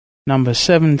Number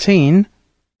 17.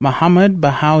 Muhammad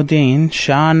Bahauddin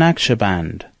Shah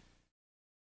Naqshband.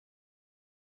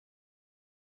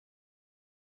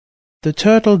 The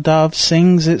turtle dove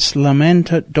sings its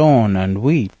lament at dawn and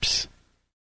weeps.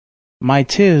 My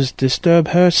tears disturb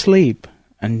her sleep,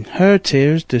 and her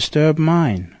tears disturb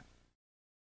mine.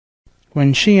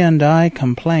 When she and I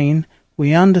complain,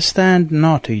 we understand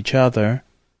not each other,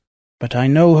 but I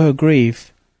know her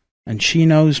grief, and she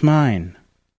knows mine.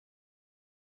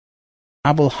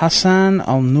 Abul Hassan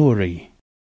al-Nuri.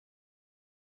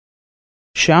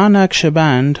 Shah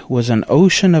Naqshband was an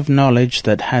ocean of knowledge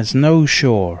that has no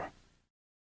shore.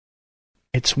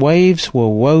 Its waves were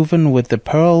woven with the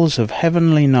pearls of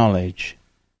heavenly knowledge.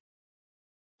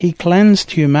 He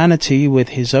cleansed humanity with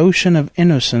his ocean of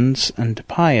innocence and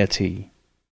piety.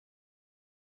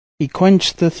 He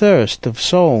quenched the thirst of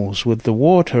souls with the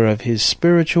water of his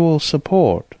spiritual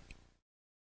support.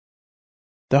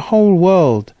 The whole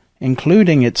world,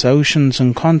 including its oceans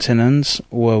and continents,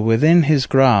 were within his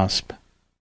grasp.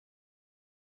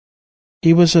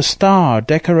 He was a star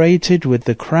decorated with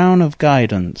the crown of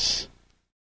guidance.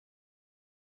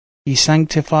 He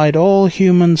sanctified all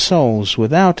human souls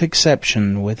without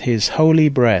exception with his holy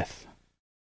breath.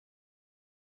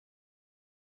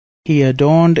 He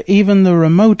adorned even the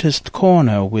remotest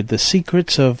corner with the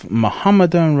secrets of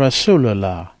Muhammadan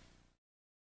Rasulullah.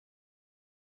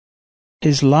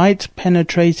 His light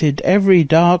penetrated every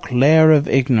dark layer of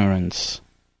ignorance.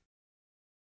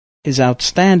 His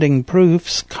outstanding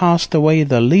proofs cast away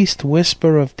the least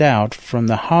whisper of doubt from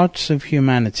the hearts of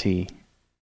humanity.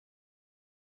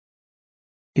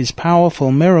 His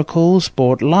powerful miracles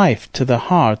brought life to the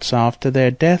hearts after their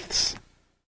deaths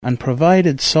and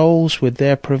provided souls with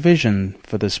their provision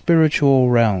for the spiritual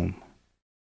realm.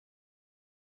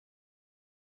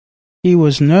 He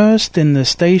was nursed in the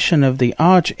station of the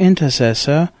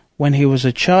arch-intercessor when he was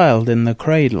a child in the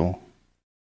cradle.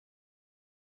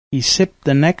 He sipped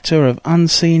the nectar of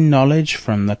unseen knowledge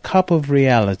from the cup of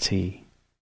reality.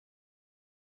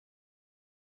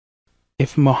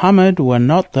 If Muhammad were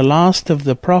not the last of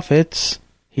the prophets,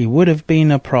 he would have been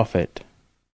a prophet.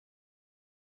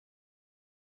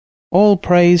 All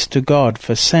praise to God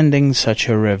for sending such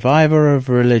a reviver of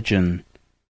religion.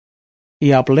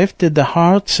 He uplifted the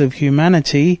hearts of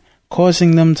humanity,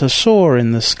 causing them to soar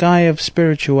in the sky of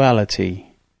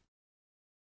spirituality.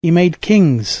 He made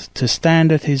kings to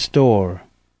stand at his door.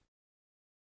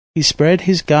 He spread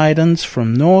his guidance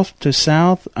from north to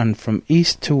south and from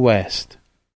east to west.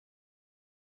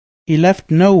 He left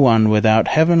no one without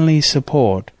heavenly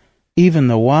support, even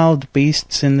the wild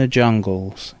beasts in the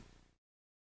jungles.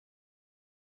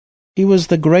 He was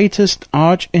the greatest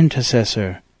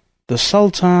arch-intercessor, the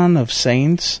Sultan of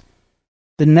saints,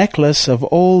 the necklace of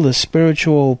all the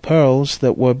spiritual pearls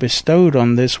that were bestowed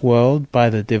on this world by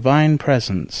the divine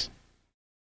presence.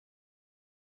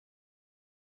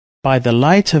 By the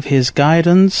light of his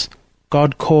guidance,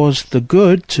 God caused the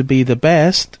good to be the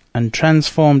best and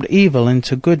transformed evil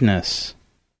into goodness.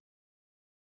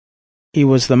 He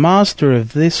was the master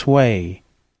of this way,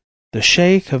 the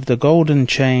sheikh of the golden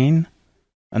chain,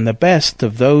 and the best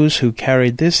of those who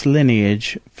carried this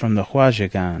lineage from the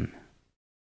Khwajagan.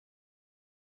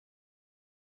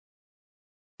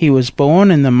 He was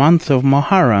born in the month of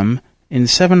Muharram in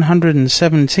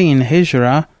 717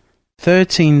 Hijrah,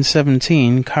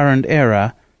 1317 current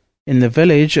era, in the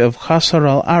village of Qasr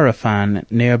al-Arafan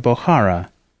near Bukhara.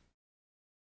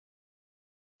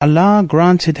 Allah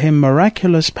granted him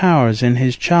miraculous powers in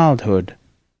his childhood.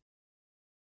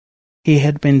 He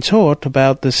had been taught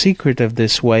about the secret of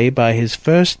this way by his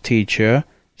first teacher,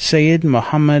 Sayyid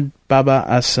Muhammad Baba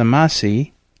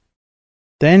as-Samasi.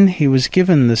 Then he was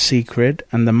given the secret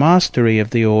and the mastery of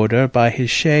the order by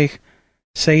his sheikh,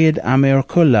 Sayyid Amir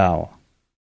Kullal.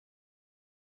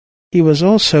 He was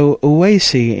also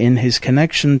Uwaisi in his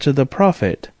connection to the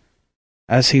Prophet,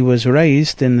 as he was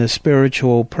raised in the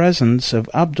spiritual presence of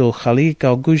Abdul Khaliq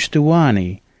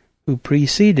al-Gujduwani, who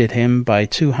preceded him by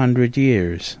 200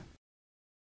 years.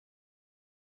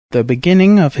 The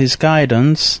beginning of his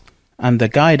guidance and the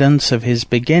guidance of his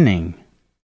beginning.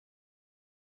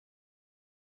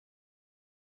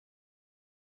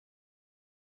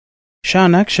 Shah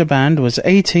Naqshband was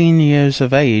 18 years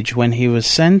of age when he was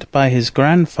sent by his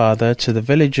grandfather to the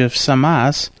village of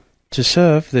Samas to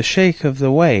serve the Sheikh of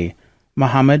the Way,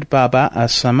 Muhammad Baba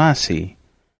as-Samasi,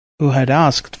 who had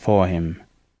asked for him.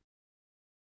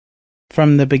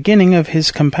 From the beginning of his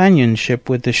companionship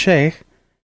with the Sheikh,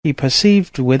 he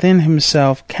perceived within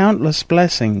himself countless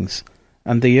blessings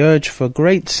and the urge for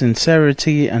great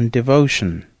sincerity and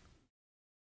devotion.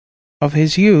 Of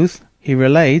his youth, he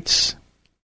relates,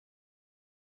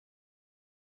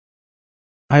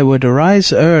 I would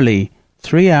arise early,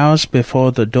 3 hours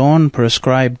before the dawn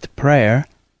prescribed prayer,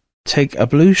 take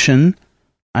ablution,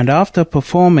 and after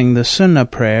performing the sunnah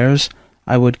prayers,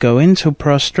 I would go into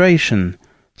prostration,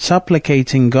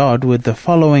 supplicating God with the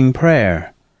following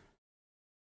prayer.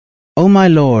 O my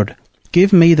Lord,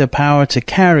 give me the power to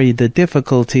carry the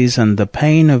difficulties and the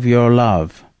pain of your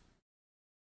love.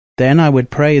 Then I would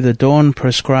pray the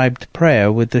dawn-prescribed prayer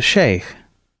with the Sheikh.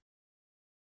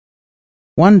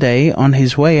 One day, on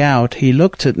his way out, he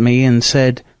looked at me and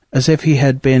said, as if he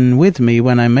had been with me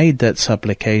when I made that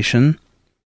supplication,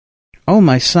 "O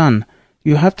my son,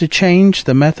 you have to change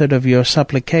the method of your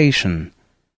supplication.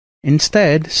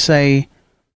 Instead, say,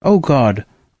 O God,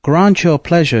 grant your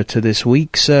pleasure to this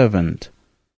weak servant."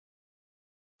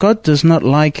 God does not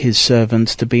like his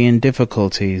servants to be in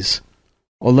difficulties.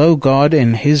 Although God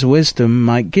in his wisdom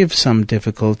might give some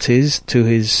difficulties to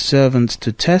his servants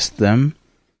to test them,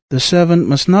 the servant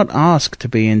must not ask to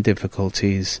be in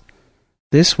difficulties.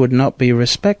 This would not be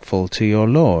respectful to your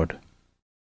Lord.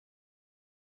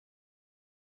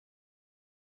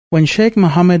 When Sheikh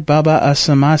Muhammad Baba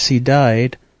Asamasi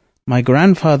died, my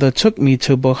grandfather took me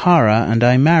to Bukhara and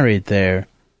I married there.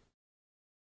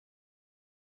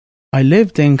 I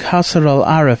lived in Qasr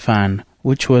al-Arifan,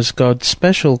 which was God's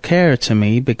special care to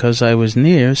me because I was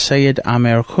near Sayyid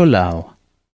Amir Khulal.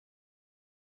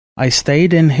 I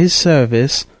stayed in his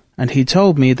service, and he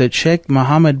told me that Sheikh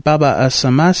Muhammad Baba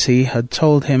Asamasi had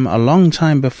told him a long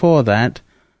time before that,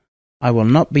 "I will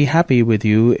not be happy with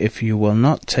you if you will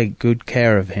not take good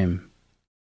care of him."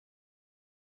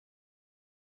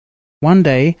 One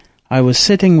day, I was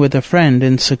sitting with a friend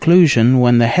in seclusion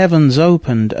when the heavens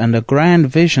opened and a grand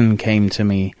vision came to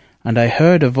me, and I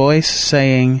heard a voice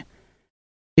saying,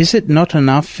 "Is it not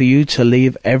enough for you to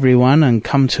leave everyone and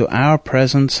come to our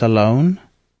presence alone?"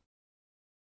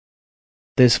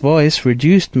 This voice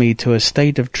reduced me to a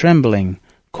state of trembling,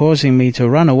 causing me to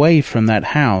run away from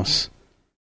that house.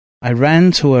 I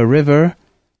ran to a river,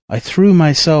 I threw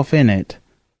myself in it.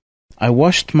 I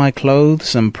washed my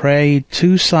clothes and prayed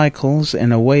 2 cycles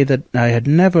in a way that I had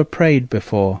never prayed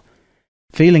before,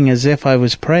 feeling as if I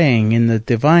was praying in the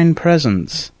divine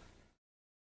presence.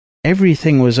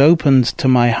 Everything was opened to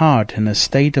my heart in a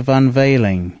state of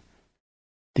unveiling.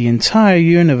 The entire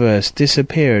universe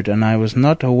disappeared and I was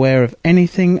not aware of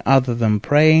anything other than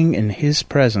praying in His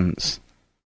presence.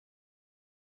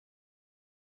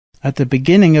 At the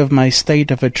beginning of my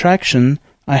state of attraction,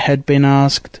 I had been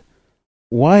asked,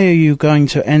 "Why are you going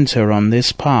to enter on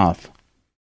this path?"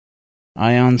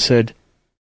 I answered,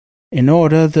 "In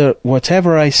order that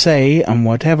whatever I say and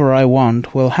whatever I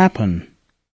want will happen."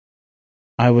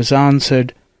 I was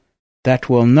answered, "That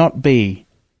will not be.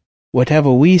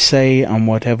 Whatever we say and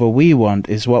whatever we want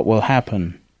is what will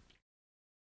happen."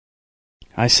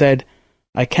 I said,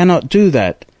 "I cannot do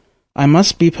that. I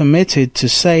must be permitted to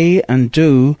say and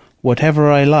do whatever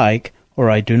I like, or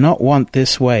I do not want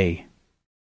this way."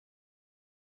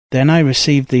 Then I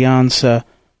received the answer,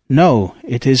 "No,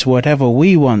 it is whatever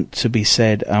we want to be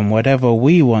said and whatever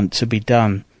we want to be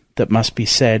done that must be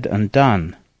said and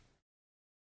done."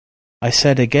 I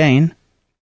said again,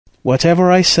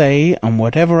 "Whatever I say and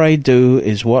whatever I do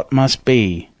is what must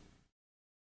be."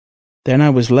 Then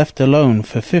I was left alone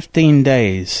for 15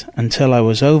 days until I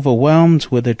was overwhelmed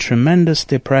with a tremendous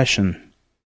depression.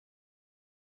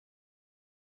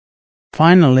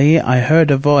 Finally, I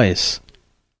heard a voice,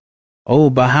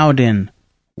 "O Bahauddin,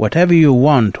 whatever you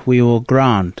want we will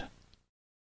grant."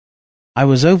 I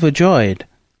was overjoyed.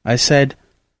 I said,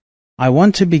 "I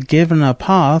want to be given a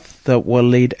path that will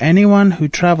lead anyone who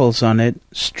travels on it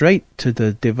straight to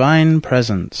the divine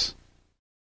presence."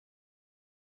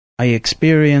 I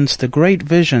experienced a great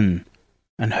vision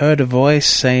and heard a voice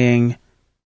saying,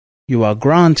 "You are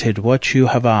granted what you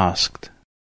have asked."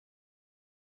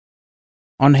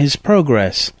 On his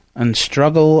progress and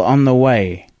struggle on the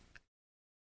way.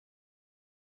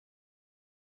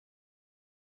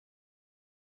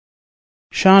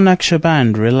 Shah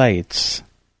Naqshband relates,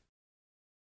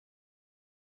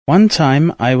 "One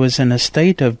time I was in a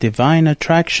state of divine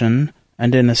attraction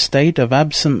and in a state of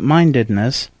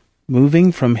absent-mindedness,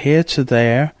 moving from here to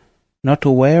there, not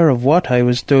aware of what I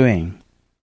was doing.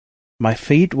 My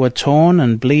feet were torn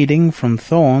and bleeding from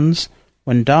thorns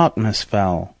when darkness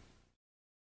fell.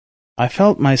 I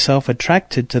felt myself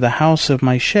attracted to the house of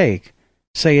my sheikh,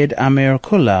 Sayyid Amir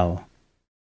Khulal.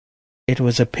 It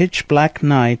was a pitch-black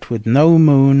night with no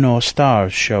moon or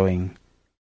stars showing.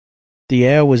 The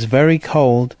air was very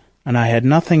cold, and I had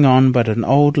nothing on but an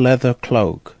old leather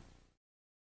cloak.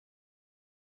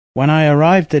 When I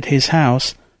arrived at his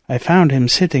house, I found him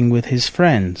sitting with his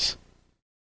friends.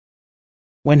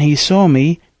 When he saw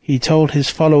me, he told his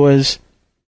followers,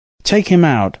 "Take him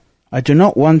out. I do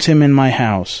not want him in my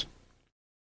house."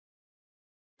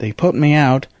 They put me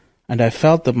out, and I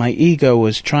felt that my ego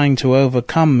was trying to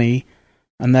overcome me,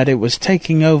 and that it was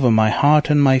taking over my heart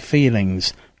and my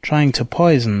feelings, trying to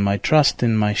poison my trust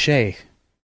in my sheikh.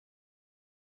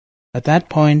 At that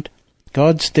point,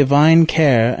 God's divine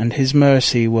care and His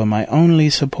mercy were my only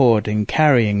support in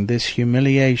carrying this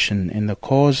humiliation in the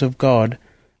cause of God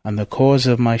and the cause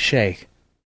of my sheikh.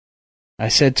 I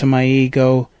said to my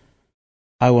ego,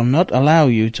 "I will not allow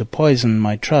you to poison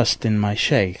my trust in my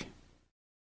sheikh."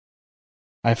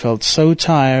 I felt so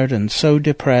tired and so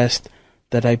depressed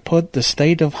that I put the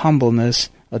state of humbleness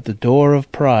at the door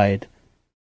of pride,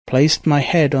 placed my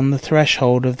head on the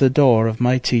threshold of the door of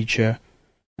my teacher,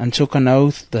 and took an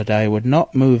oath that I would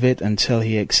not move it until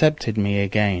he accepted me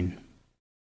again.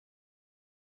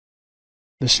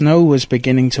 The snow was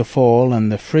beginning to fall,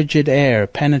 and the frigid air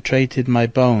penetrated my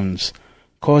bones,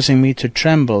 causing me to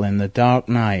tremble in the dark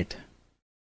night.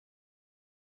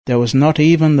 There was not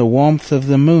even the warmth of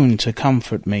the moon to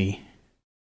comfort me.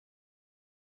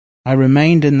 I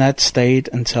remained in that state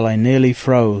until I nearly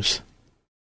froze.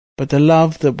 But the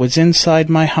love that was inside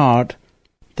my heart,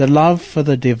 the love for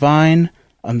the divine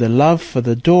and the love for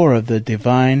the door of the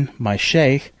divine, my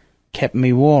sheikh, kept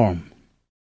me warm.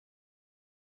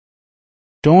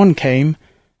 Dawn came,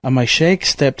 and my sheikh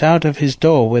stepped out of his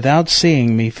door without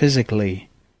seeing me physically.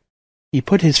 He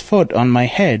put his foot on my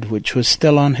head, which was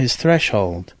still on his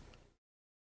threshold.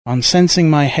 On sensing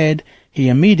my head, he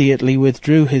immediately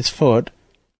withdrew his foot,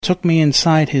 took me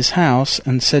inside his house,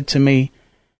 and said to me,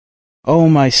 "O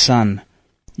my son,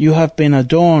 you have been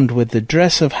adorned with the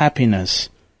dress of happiness.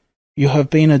 You have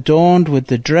been adorned with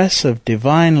the dress of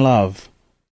divine love.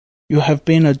 You have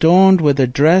been adorned with a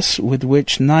dress with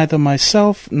which neither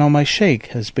myself nor my sheikh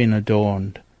has been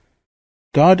adorned.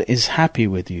 God is happy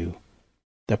with you.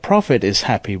 The Prophet is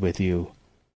happy with you.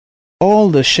 All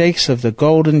the sheikhs of the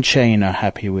golden chain are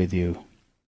happy with you."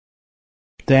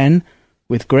 Then,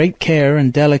 with great care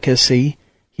and delicacy,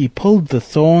 he pulled the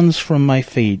thorns from my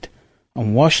feet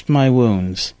and washed my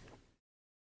wounds.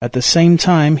 At the same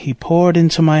time, he poured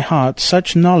into my heart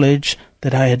such knowledge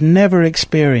that I had never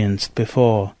experienced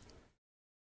before.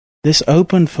 This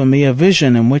opened for me a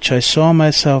vision in which I saw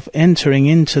myself entering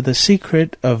into the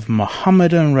secret of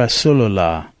Muhammadan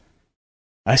Rasulullah.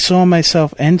 I saw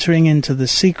myself entering into the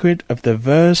secret of the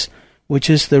verse which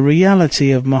is the reality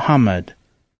of Muhammad.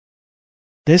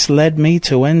 This led me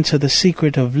to enter the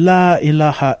secret of La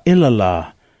ilaha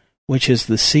illallah, which is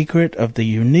the secret of the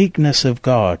uniqueness of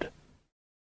God.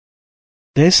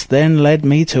 This then led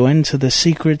me to enter the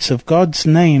secrets of God's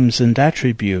names and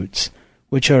attributes,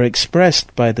 which are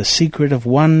expressed by the secret of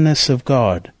oneness of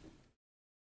God.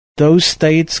 Those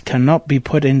states cannot be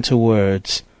put into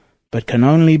words, but can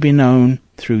only be known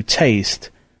through taste,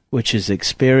 which is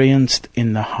experienced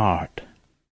in the heart.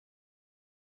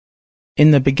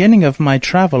 In the beginning of my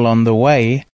travel on the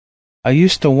way, I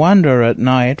used to wander at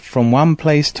night from one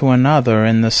place to another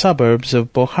in the suburbs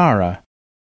of Bukhara.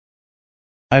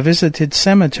 I visited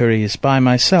cemeteries by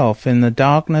myself in the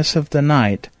darkness of the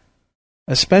night,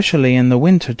 especially in the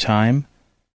winter time,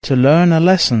 to learn a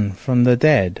lesson from the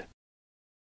dead.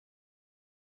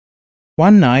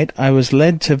 One night I was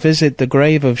led to visit the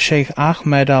grave of Sheikh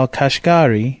Ahmed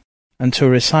al-Kashgari and to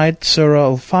recite Surah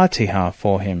al-Fatiha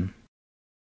for him.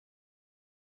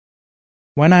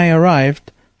 When I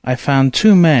arrived, I found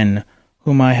two men,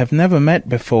 whom I have never met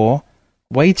before,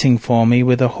 waiting for me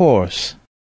with a horse.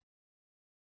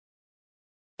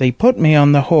 They put me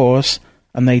on the horse,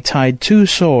 and they tied two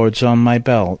swords on my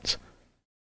belt.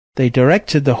 They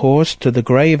directed the horse to the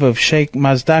grave of Sheikh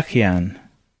Mazdakian.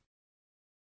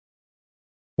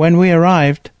 When we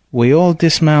arrived, we all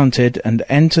dismounted and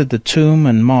entered the tomb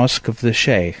and mosque of the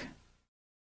Sheikh.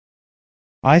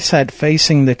 I sat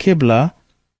facing the Qibla,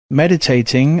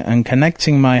 meditating and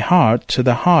connecting my heart to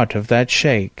the heart of that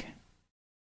Sheikh.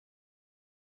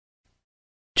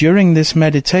 During this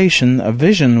meditation, a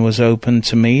vision was opened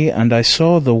to me, and I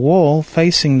saw the wall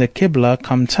facing the Qibla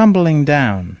come tumbling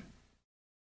down.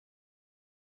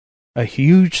 A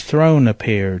huge throne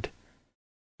appeared.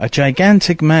 A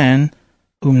gigantic man,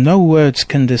 whom no words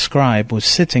can describe, was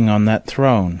sitting on that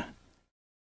throne.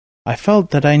 I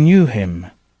felt that I knew him.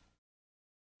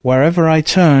 Wherever I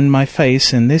turned my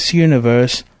face in this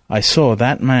universe, I saw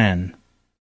that man.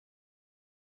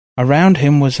 Around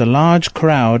him was a large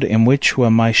crowd in which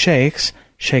were my sheikhs,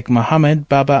 Sheikh Muhammad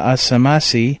Baba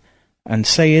As-Samasi and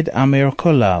Sayyid Amir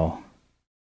Kullal.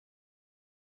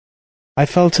 I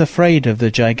felt afraid of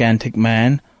the gigantic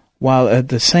man, while at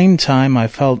the same time I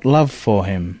felt love for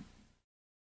him.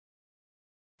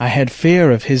 I had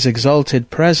fear of his exalted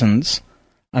presence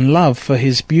and love for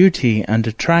his beauty and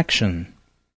attraction.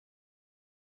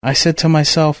 I said to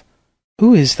myself,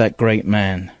 "Who is that great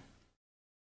man?"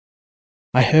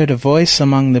 I heard a voice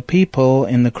among the people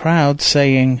in the crowd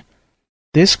saying,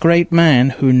 "This great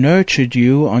man who nurtured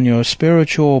you on your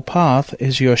spiritual path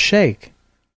is your sheikh.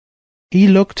 He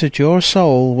looked at your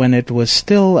soul when it was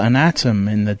still an atom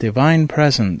in the divine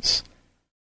presence.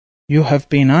 You have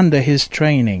been under his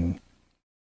training.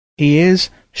 He is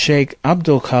Sheikh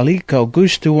Abdul Khalik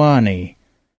al-Gushdwani,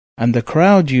 and the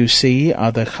crowd you see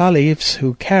are the caliphs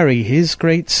who carry his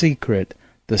great secret,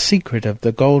 the secret of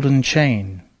the golden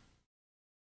chain."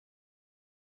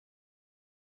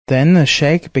 Then the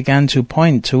sheikh began to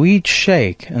point to each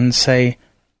sheikh and say,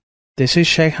 "This is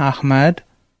Sheikh Ahmad,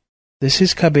 this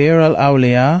is Kabir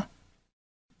al-Awliya,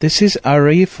 this is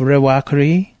Arif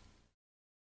Rewakri,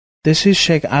 this is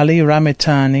Sheikh Ali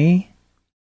Ramitani,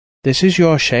 this is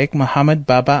your Sheikh Muhammad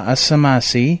Baba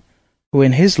as-Samasi, who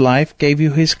in his life gave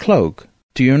you his cloak.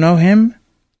 Do you know him?"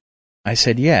 I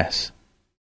said, "Yes."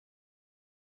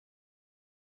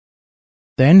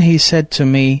 Then he said to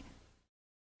me,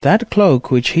 "That cloak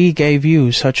which he gave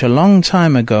you such a long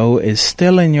time ago is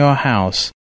still in your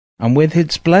house, and with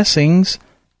its blessings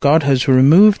God has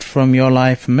removed from your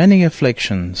life many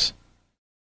afflictions."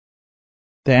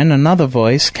 Then another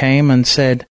voice came and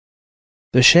said,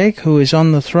 "The sheikh who is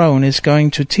on the throne is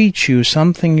going to teach you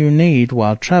something you need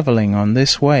while traveling on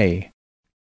this way."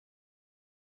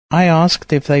 I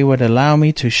asked if they would allow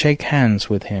me to shake hands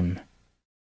with him.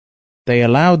 They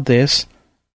allowed this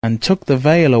and took the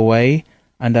veil away,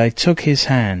 and I took his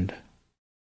hand.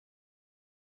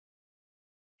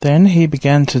 Then he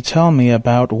began to tell me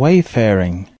about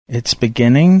wayfaring, its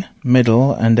beginning,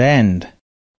 middle, and end.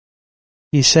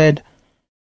 He said,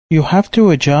 "You have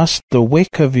to adjust the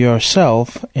wick of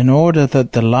yourself in order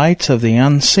that the light of the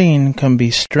unseen can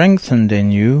be strengthened in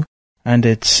you and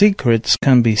its secrets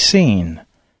can be seen.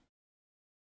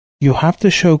 You have to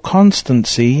show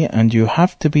constancy and you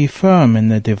have to be firm in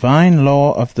the divine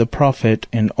law of the Prophet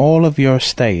in all of your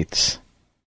states.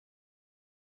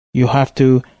 You have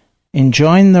to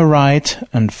enjoin the right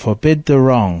and forbid the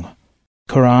wrong."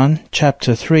 Quran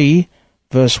chapter 3,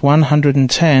 verse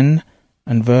 110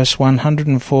 and verse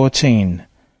 114,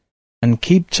 and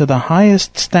keep to the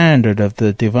highest standard of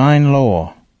the divine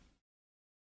law.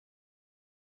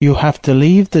 You have to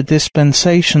leave the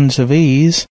dispensations of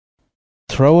ease,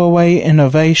 throw away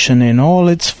innovation in all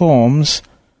its forms,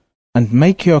 and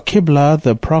make your Qibla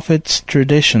the Prophet's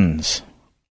traditions.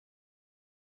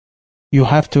 You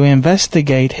have to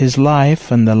investigate his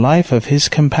life and the life of his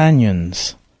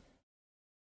companions.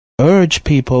 Urge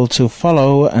people to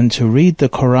follow and to read the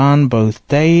Quran both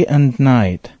day and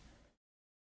night,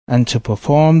 and to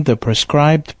perform the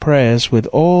prescribed prayers with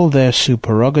all their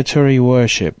supererogatory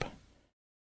worship.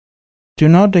 Do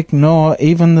not ignore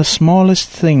even the smallest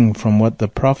thing from what the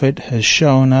Prophet has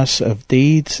shown us of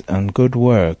deeds and good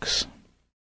works.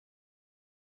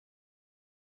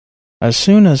 As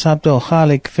soon as Abdul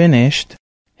Khalik finished,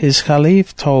 his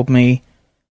Khalif told me,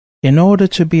 "In order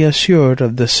to be assured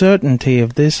of the certainty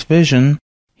of this vision,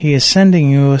 he is sending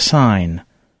you a sign.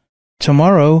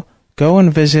 Tomorrow, go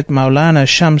and visit Maulana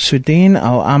Shamsuddin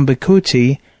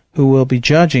al-Ambikuti, who will be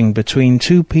judging between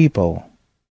two people.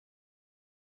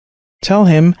 Tell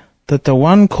him that the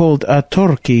one called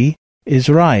At-Turki is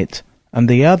right, and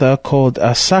the other called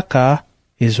As-Saka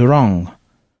is wrong.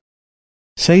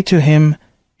 Say to him,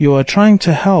 you are trying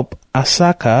to help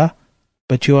As-Saka,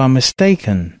 but you are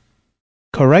mistaken.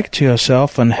 Correct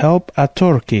yourself and help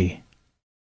At-Turki.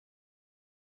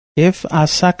 If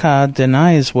As-Saka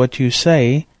denies what you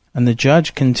say, and the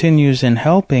judge continues in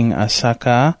helping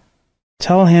As-Saka,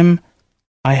 tell him,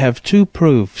 I have two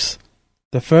proofs.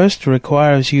 The first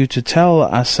requires you to tell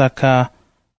As-Saka,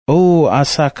 "Oh,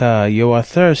 As-Saka, you are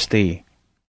thirsty."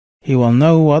 He will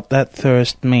know what that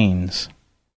thirst means.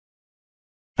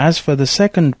 As for the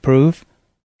second proof,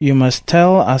 you must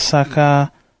tell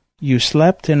As-Saka, you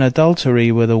slept in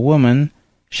adultery with a woman,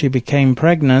 she became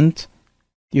pregnant,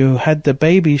 you had the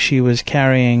baby she was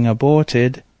carrying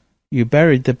aborted, you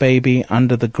buried the baby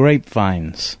under the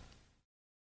grapevines.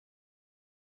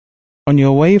 On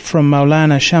your way from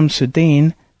Maulana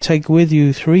Shamsuddin, take with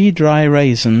you 3 dry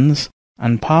raisins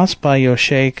and pass by your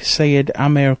Sheikh Sayyid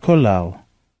Amir Kullal.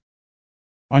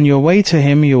 On your way to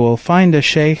him you will find a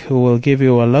Sheikh who will give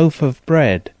you a loaf of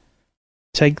bread.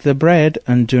 Take the bread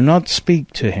and do not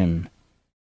speak to him.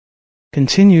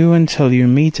 Continue until you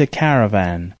meet a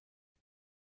caravan.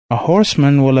 A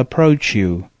horseman will approach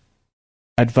you.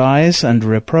 Advise and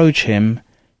reproach him.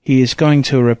 He is going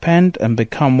to repent and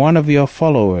become one of your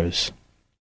followers.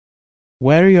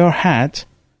 wear your hat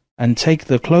and take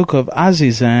the cloak of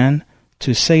Azizan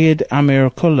to Sayyid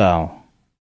Amir Kullal."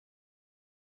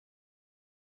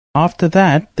 After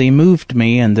that they moved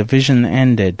me and the vision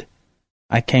ended.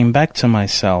 I came back to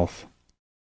myself.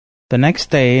 The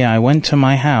next day I went to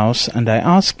my house and I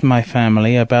asked my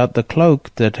family about the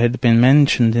cloak that had been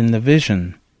mentioned in the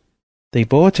vision. They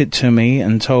brought it to me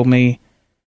and told me,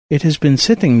 "It has been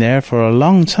sitting there for a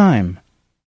long time."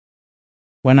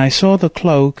 When I saw the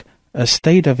cloak, a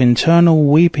state of internal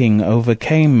weeping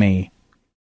overcame me.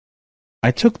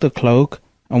 I took the cloak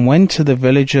and went to the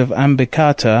village of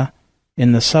Ambikata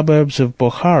in the suburbs of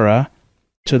Bukhara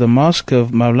to the mosque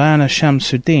of Maulana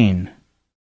Shamsuddin.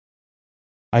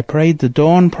 I prayed the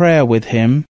dawn prayer with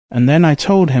him, and then I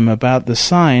told him about the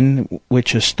sign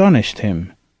which astonished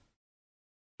him.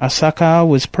 Asaka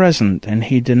was present, and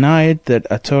he denied that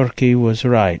Aturki was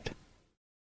right.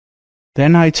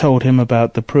 Then I told him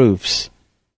about the proofs.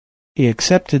 He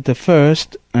accepted the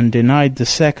first and denied the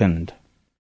second.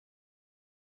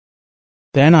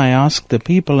 Then I asked the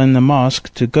people in the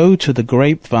mosque to go to the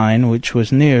grapevine which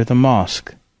was near the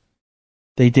mosque.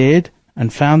 They did,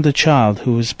 and found the child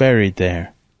who was buried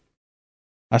there.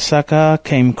 Asaka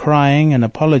came crying and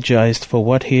apologized for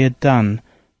what he had done,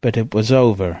 but it was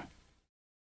over.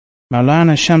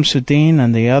 Maulana Shamsuddin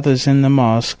and the others in the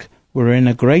mosque were in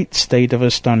a great state of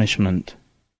astonishment.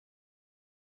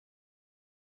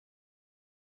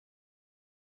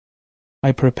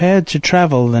 I prepared to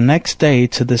travel the next day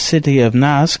to the city of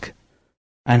Nask,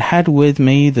 and had with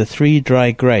me the 3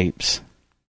 dry grapes.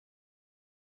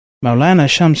 Maulana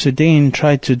Shamsuddin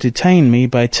tried to detain me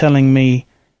by telling me,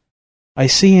 "I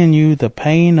see in you the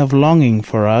pain of longing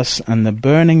for us and the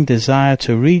burning desire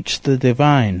to reach the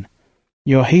divine.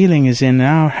 Your healing is in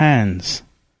our hands."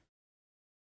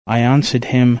 I answered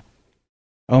him,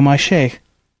 "O my Sheikh,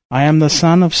 I am the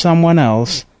son of someone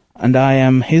else, and I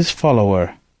am his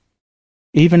follower.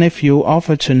 Even if you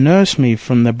offer to nurse me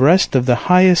from the breast of the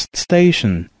highest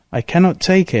station, I cannot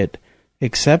take it,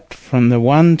 except from the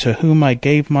one to whom I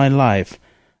gave my life,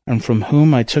 and from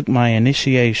whom I took my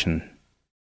initiation."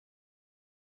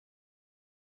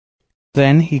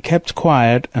 Then he kept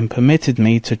quiet and permitted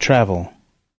me to travel.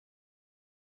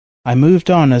 I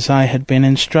moved on as I had been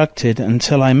instructed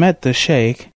until I met the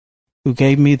Sheikh, who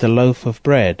gave me the loaf of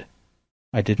bread.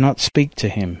 I did not speak to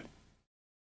him.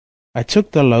 I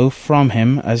took the loaf from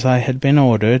him as I had been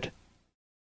ordered.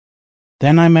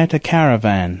 Then I met a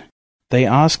caravan. They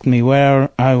asked me where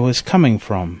I was coming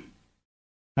from.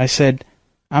 I said,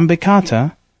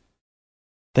 "Ambikata."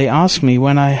 They asked me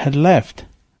when I had left.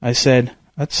 I said,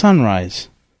 "At sunrise."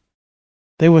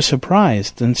 They were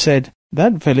surprised and said,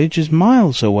 "That village is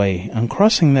miles away, and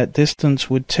crossing that distance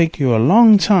would take you a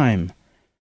long time.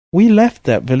 We left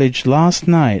that village last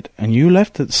night, and you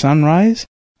left at sunrise,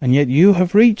 and yet you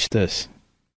have reached us."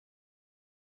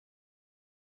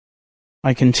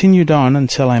 I continued on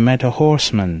until I met a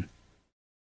horseman.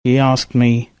 He asked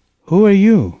me, "Who are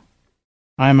you?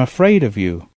 I am afraid of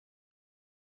you."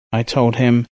 I told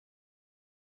him,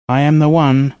 "I am the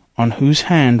one on whose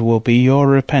hand will be your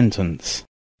repentance."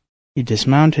 He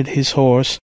dismounted his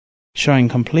horse, showing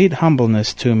complete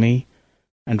humbleness to me,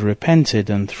 and repented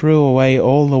and threw away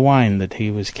all the wine that he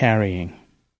was carrying.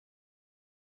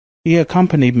 He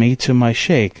accompanied me to my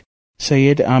sheikh,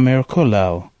 Sayyid Amir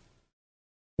Kullal.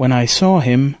 When I saw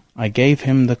him, I gave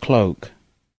him the cloak.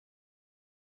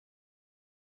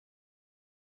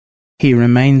 He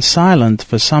remained silent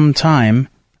for some time,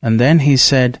 and then he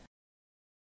said,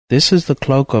 "This is the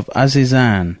cloak of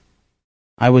Azizan.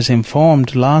 I was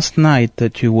informed last night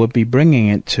that you would be bringing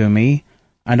it to me,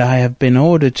 and I have been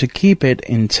ordered to keep it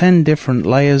in 10 different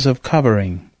layers of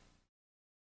covering."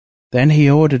 Then he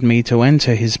ordered me to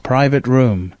enter his private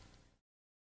room.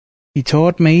 He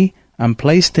taught me and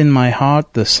placed in my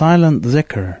heart the silent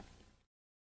zikr.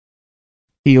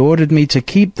 He ordered me to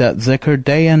keep that zikr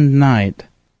day and night.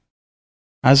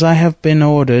 As I have been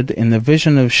ordered in the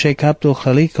vision of Sheikh Abdul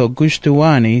Khalik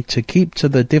al-Gushtuwani to keep to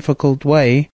the difficult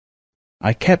way,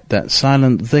 I kept that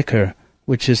silent zikr,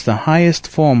 which is the highest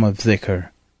form of zikr.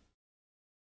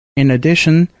 In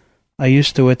addition, I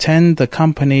used to attend the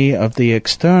company of the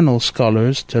external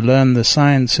scholars to learn the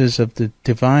sciences of the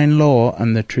divine law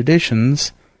and the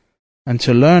traditions, and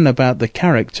to learn about the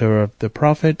character of the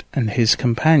Prophet and his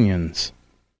companions.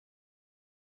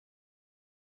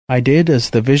 I did as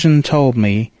the vision told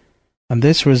me, and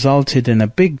this resulted in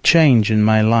a big change in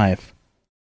my life.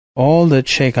 All that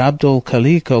Sheikh Abdul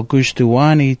Khalik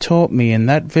al-Gushtuwani taught me in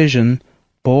that vision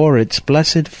bore its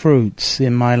blessed fruits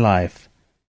in my life.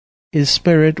 His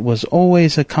spirit was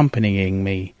always accompanying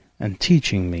me and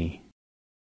teaching me.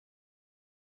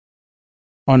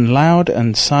 on loud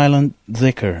and silent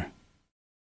dhikr.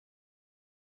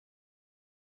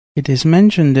 It is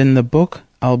mentioned in the book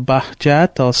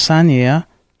Al-Bahjat al-Saniya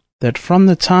that from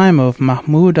the time of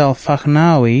Mahmud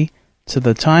al-Fakhnawi to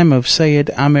the time of Sayyid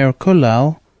Amir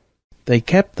Kullal, they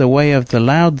kept the way of the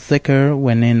loud dhikr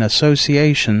when in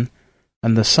association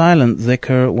and the silent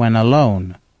dhikr when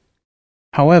alone.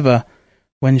 However,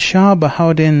 when Shah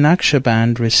Bahauddin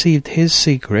Naqshband received his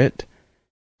secret,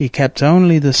 he kept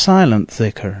only the silent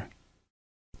dhikr.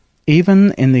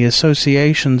 Even in the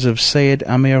associations of Sayyid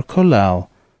Amir Kullal,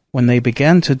 when they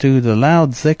began to do the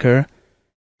loud dhikr,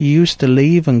 he used to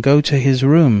leave and go to his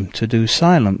room to do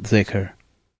silent dhikr.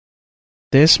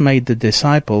 This made the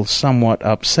disciples somewhat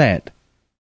upset.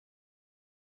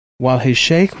 While his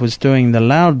sheikh was doing the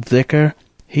loud dhikr,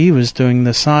 he was doing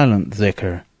the silent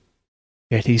dhikr.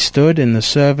 Yet he stood in the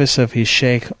service of his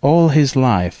sheikh all his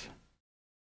life.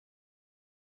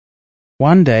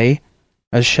 One day,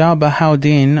 as Shah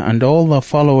Bahauddin and all the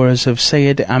followers of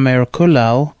Sayyid Amir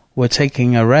Kullal were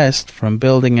taking a rest from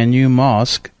building a new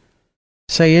mosque,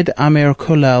 Sayyid Amir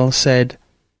Kullal said,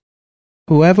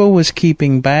 "Whoever was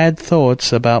keeping bad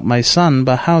thoughts about my son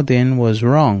Bahauddin was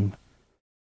wrong.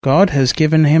 God has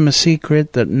given him a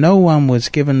secret that no one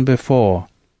was given before.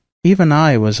 Even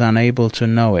I was unable to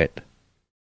know it."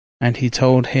 And he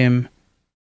told him,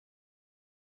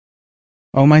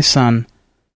 "O my son,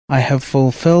 I have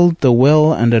fulfilled the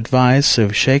will and advice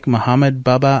of Sheikh Muhammad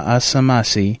Baba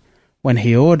As-Samasi when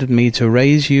he ordered me to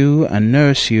raise you and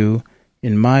nurse you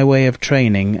in my way of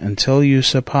training until you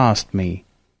surpassed me.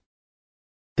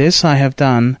 This I have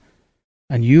done,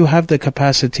 and you have the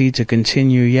capacity to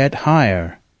continue yet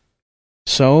higher.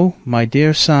 So, my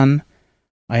dear son,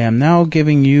 I am now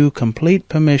giving you complete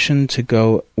permission to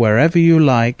go wherever you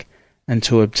like and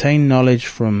to obtain knowledge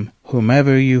from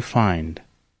whomever you find."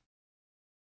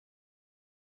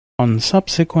 On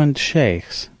subsequent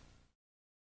sheikhs.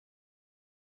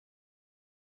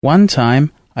 One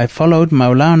time I followed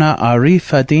Maulana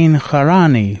Arif ad-Din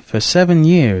Kharani for 7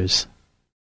 years.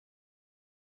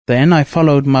 Then I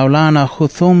followed Maulana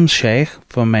Khuthum's sheikh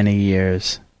for many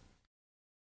years.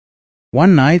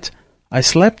 One night I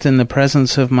slept in the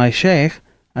presence of my sheikh,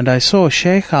 and I saw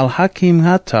Sheikh al-Hakim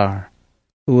Attar,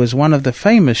 who was one of the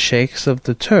famous sheikhs of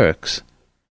the Turks,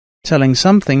 telling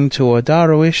something to a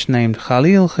darwish named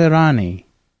Khalil Khirani.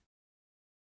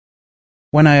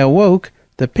 When I awoke,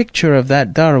 the picture of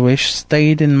that darwish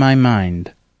stayed in my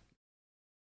mind.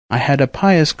 I had a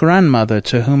pious grandmother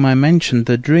to whom I mentioned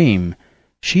the dream.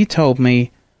 She told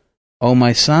me, "O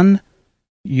my son,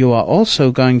 you are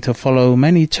also going to follow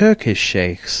many Turkish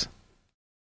sheikhs."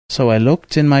 So I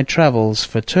looked in my travels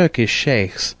for Turkish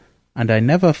sheikhs, and I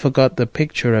never forgot the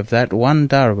picture of that one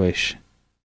darwish.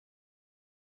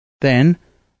 Then,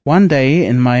 one day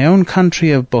in my own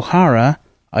country of Bukhara,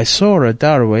 I saw a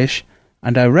darwish,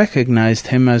 and I recognized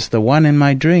him as the one in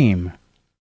my dream.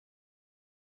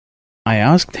 I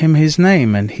asked him his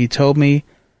name, and he told me,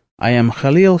 "I am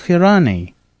Khalil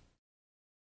Khirani."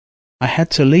 I had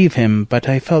to leave him, but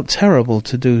I felt terrible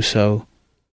to do so.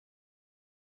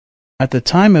 At the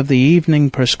time of the evening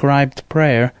prescribed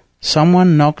prayer,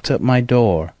 someone knocked at my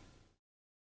door.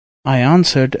 I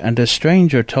answered, and a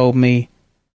stranger told me,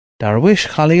 "Darwish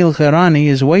Khalil Khirani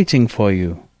is waiting for you."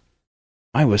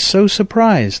 I was so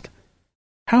surprised.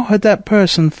 How had that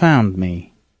person found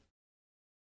me?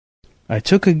 I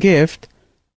took a gift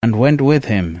and went with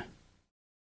him.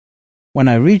 When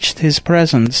I reached his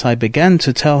presence, I began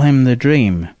to tell him the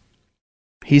dream.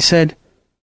 He said,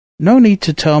 "No need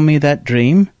to tell me that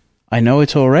dream. I know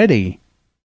it already."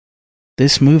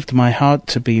 This moved my heart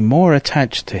to be more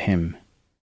attached to him.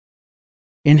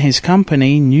 In his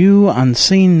company, new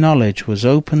unseen knowledge was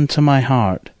opened to my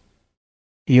heart.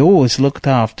 He always looked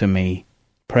after me,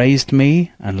 praised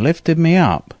me, and lifted me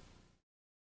up.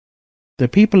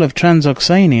 The people of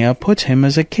Transoxania put him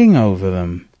as a king over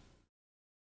them.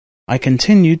 I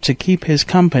continued to keep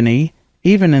his company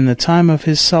even in the time of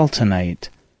his sultanate,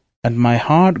 and my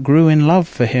heart grew in love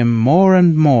for him more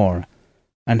and more,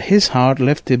 and his heart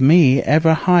lifted me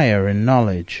ever higher in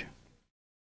knowledge.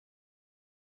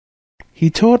 He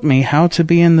taught me how to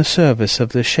be in the service of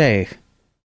the sheikh.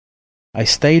 I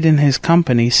stayed in his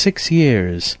company 6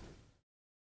 years.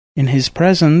 In his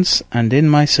presence and in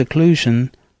my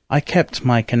seclusion, I kept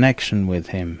my connection with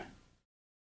him.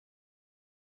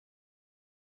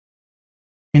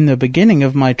 In the beginning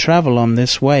of my travel on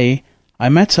this way, I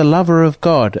met a lover of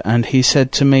God, and he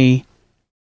said to me,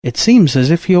 "It seems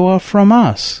as if you are from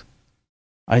us."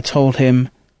 I told him,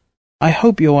 "I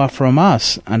hope you are from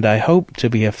us, and I hope to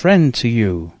be a friend to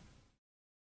you."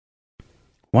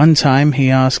 One time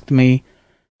he asked me,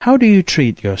 "How do you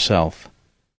treat yourself?"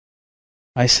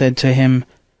 I said to him,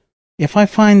 "If I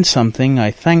find something,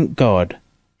 I thank God,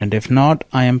 and if not,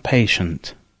 I am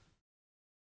patient."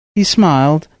 He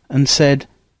smiled and said,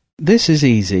 "This is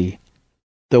easy.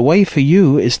 The way for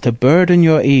you is to burden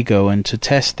your ego and to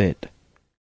test it.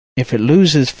 If it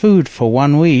loses food for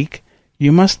 1 week,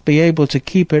 you must be able to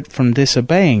keep it from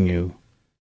disobeying you."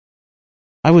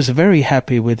 I was very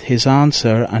happy with his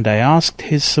answer, and I asked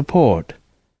his support.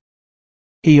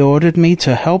 He ordered me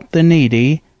to help the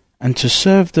needy, and to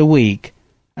serve the weak,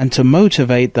 and to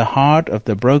motivate the heart of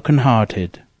the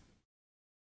broken-hearted.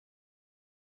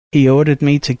 He ordered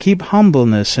me to keep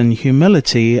humbleness and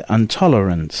humility and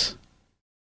tolerance.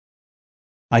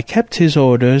 I kept his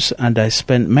orders, and I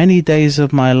spent many days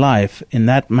of my life in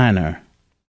that manner.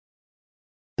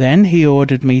 Then he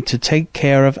ordered me to take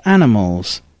care of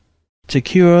animals, to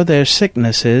cure their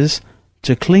sicknesses,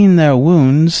 to clean their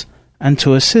wounds, and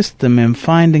to assist them in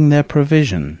finding their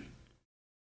provision.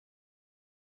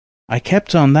 I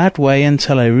kept on that way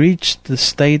until I reached the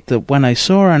state that when I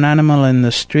saw an animal in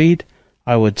the street,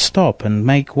 I would stop and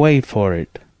make way for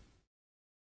it.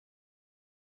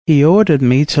 He ordered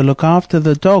me to look after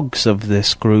the dogs of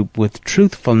this group with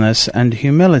truthfulness and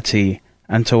humility,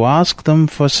 and to ask them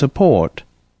for support.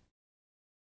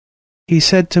 He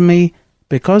said to me,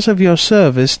 "Because of your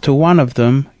service to one of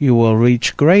them, you will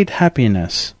reach great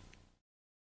happiness."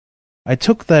 I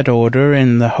took that order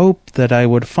in the hope that I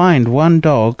would find one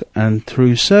dog, and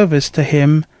through service to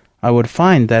him, I would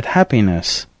find that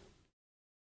happiness.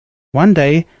 One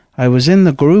day, I was in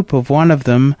the group of one of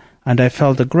them, and I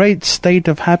felt a great state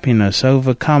of happiness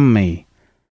overcome me.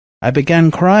 I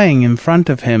began crying in front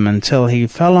of him until he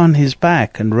fell on his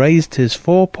back and raised his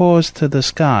 4 paws to the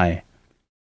sky.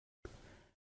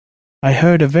 I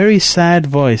heard a very sad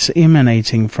voice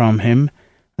emanating from him,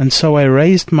 and so I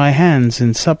raised my hands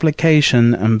in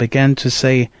supplication and began to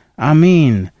say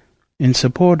 "Amin" in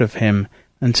support of him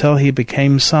until he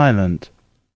became silent.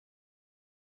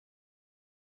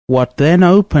 What then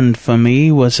opened for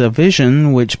me was a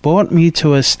vision which brought me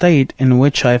to a state in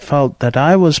which I felt that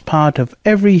I was part of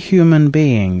every human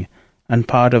being and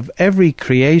part of every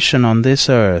creation on this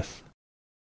earth.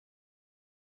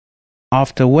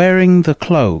 After wearing the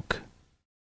cloak.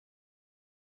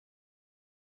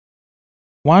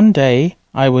 One day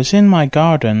I was in my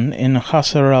garden in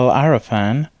Qasr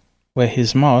al-Arafan, where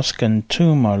his mosque and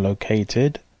tomb are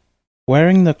located,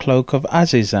 wearing the cloak of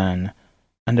Azizan,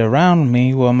 and around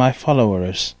me were my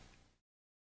followers.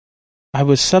 I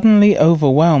was suddenly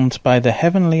overwhelmed by the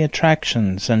heavenly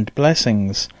attractions and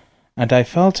blessings, and I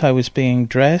felt I was being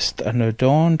dressed and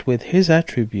adorned with his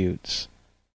attributes.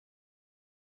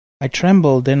 I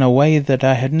trembled in a way that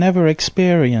I had never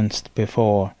experienced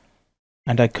before,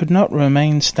 and I could not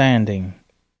remain standing.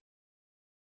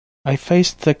 I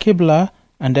faced the Qibla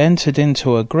and entered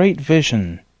into a great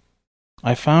vision.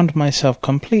 I found myself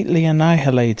completely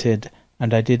annihilated,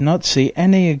 and I did not see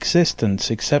any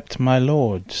existence except my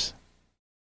Lord's.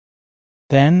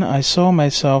 Then I saw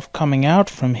myself coming out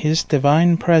from his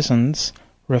divine presence,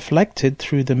 reflected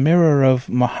through the mirror of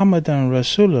Muhammadan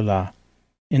Rasulullah,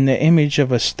 in the image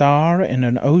of a star in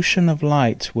an ocean of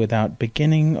light without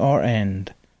beginning or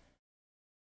end.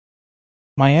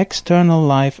 My external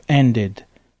life ended,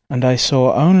 and I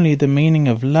saw only the meaning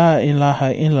of La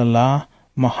ilaha illallah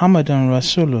Muhammadan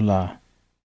Rasulullah.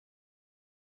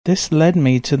 This led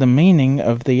me to the meaning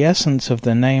of the essence of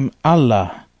the name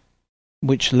Allah,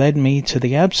 which led me to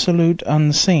the absolute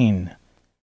unseen,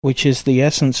 which is the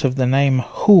essence of the name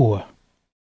Hu,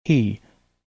 He.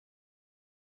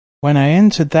 When I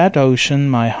entered that ocean,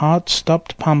 my heart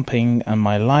stopped pumping and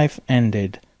my life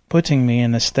ended, putting me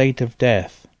in a state of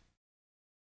death.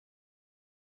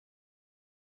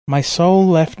 My soul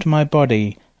left my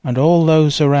body, and all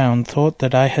those around thought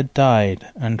that I had died,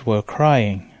 and were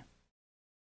crying.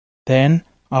 Then,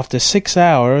 after 6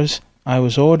 hours, I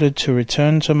was ordered to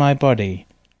return to my body.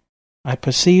 I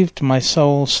perceived my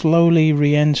soul slowly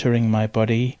re-entering my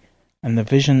body, and the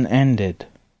vision ended.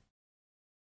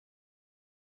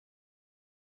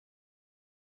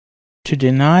 To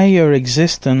deny your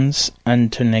existence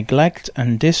and to neglect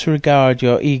and disregard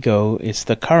your ego is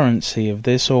the currency of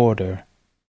this order.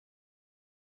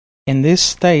 In this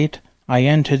state, I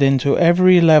entered into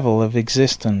every level of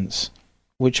existence,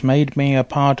 which made me a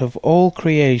part of all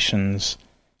creations,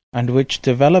 and which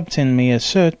developed in me a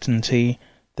certainty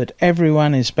that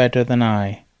everyone is better than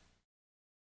I.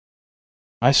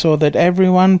 I saw that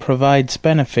everyone provides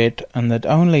benefit and that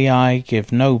only I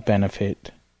give no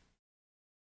benefit.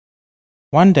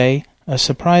 One day, a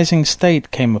surprising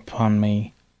state came upon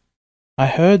me. I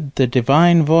heard the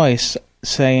divine voice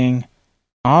saying,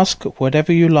 "Ask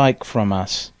whatever you like from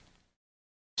us."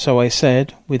 So I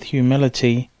said, with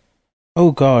humility,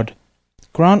 O God,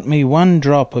 grant me one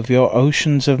drop of your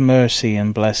oceans of mercy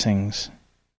and blessings.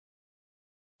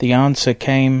 The answer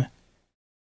came,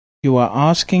 You are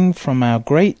asking from our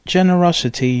great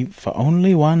generosity for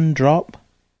only one drop?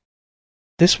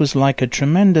 This was like a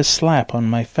tremendous slap on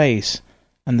my face,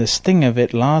 and the sting of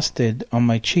it lasted on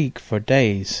my cheek for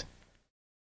days.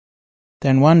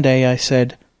 Then one day I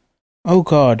said, O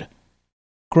God,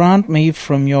 grant me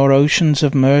from your oceans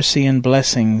of mercy and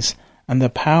blessings and the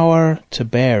power to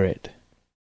bear it.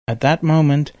 At that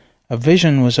moment a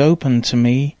vision was opened to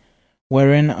me,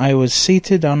 wherein I was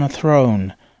seated on a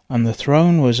throne, and the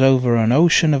throne was over an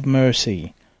ocean of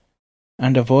mercy.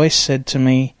 And a voice said to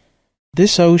me,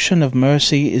 This ocean of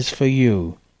mercy is for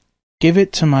you. Give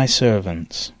it to my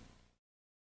servants.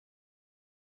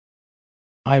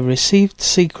 I received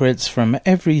secrets from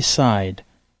every side,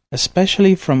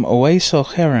 especially from Uwais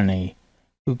al-Qarni,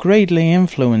 who greatly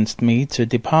influenced me to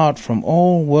depart from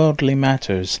all worldly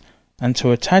matters and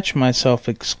to attach myself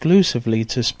exclusively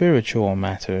to spiritual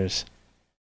matters.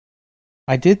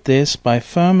 I did this by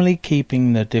firmly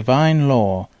keeping the divine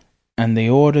law and the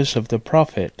orders of the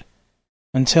Prophet,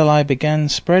 until I began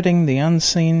spreading the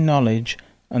unseen knowledge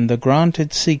and the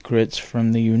granted secrets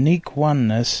from the unique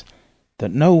oneness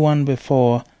that no one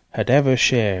before had ever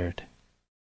shared.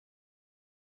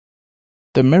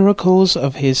 The miracles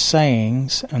of his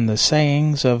sayings and the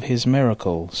sayings of his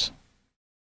miracles.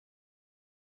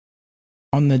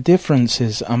 On the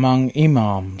differences among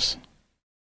Imams.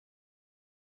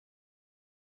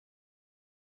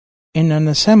 In an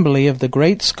assembly of the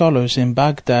great scholars in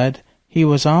Baghdad, he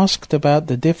was asked about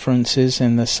the differences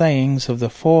in the sayings of the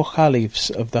 4 Caliphs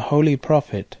of the Holy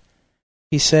Prophet.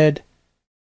 He said,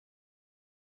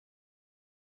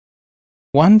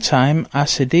 One time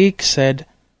As-Siddiq said,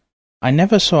 I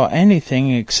never saw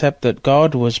anything except that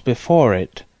God was before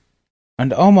it.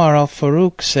 And Omar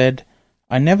al-Faruq said,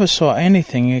 I never saw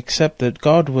anything except that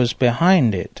God was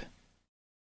behind it.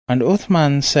 And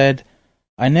Uthman said,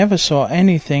 I never saw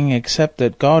anything except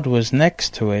that God was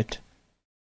next to it.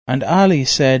 And Ali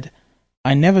said,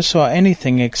 I never saw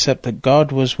anything except that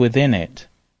God was within it.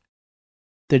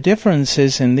 The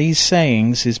differences in these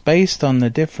sayings is based on the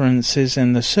differences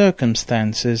in the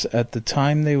circumstances at the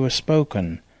time they were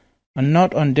spoken, and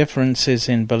not on differences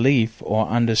in belief or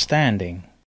understanding.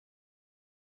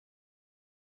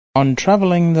 On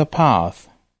traveling the path.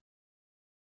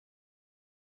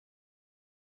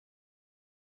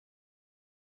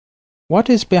 What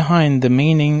is behind the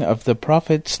meaning of the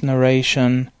Prophet's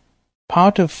narration,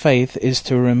 Part of faith is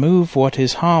to remove what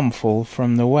is harmful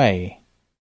from the way?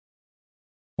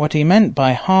 What he meant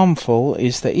by harmful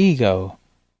is the ego,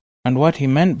 and what he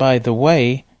meant by the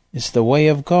way is the way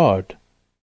of God.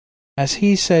 As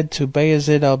he said to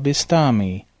Bayezid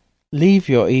al-Bistami, Leave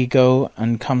your ego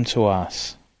and come to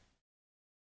us.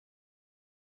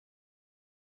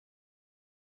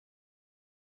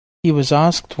 He was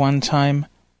asked one time,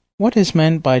 What is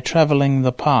meant by traveling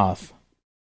the path?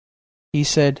 He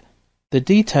said, The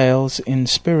details in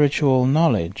spiritual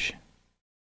knowledge.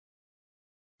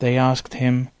 They asked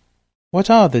him, What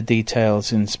are the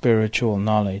details in spiritual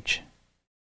knowledge?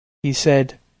 He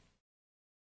said,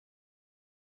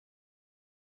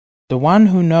 The one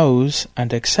who knows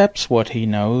and accepts what he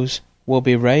knows will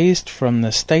be raised from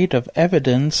the state of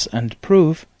evidence and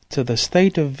proof to the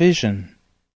state of vision.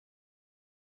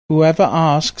 Whoever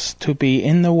asks to be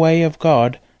in the way of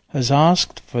God has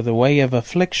asked for the way of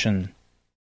affliction.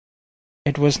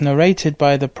 It was narrated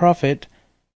by the Prophet,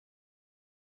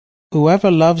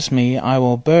 Whoever loves me, I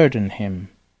will burden him.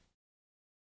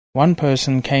 One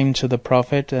person came to the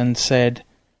Prophet and said,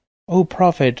 O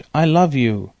Prophet, I love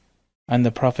you. And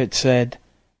the Prophet said,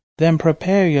 Then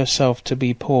prepare yourself to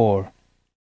be poor.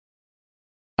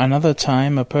 Another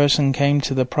time a person came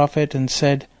to the Prophet and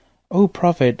said, O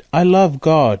Prophet, I love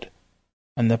God.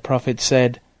 And the Prophet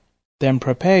said, Then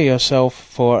prepare yourself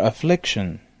for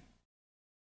affliction.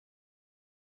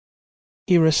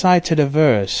 He recited a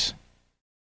verse,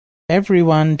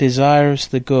 Everyone desires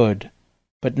the good,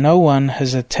 but no one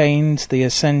has attained the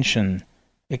ascension,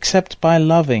 except by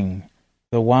loving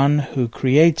the one who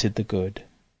created the good.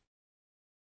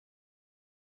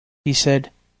 He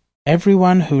said,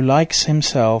 Everyone who likes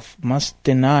himself must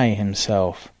deny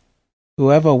himself.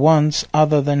 Whoever wants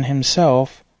other than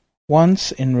himself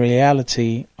wants in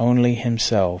reality only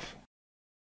himself.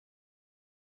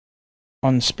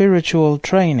 On spiritual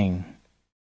training.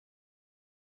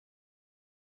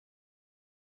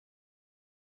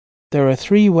 There are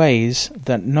 3 ways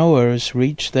that knowers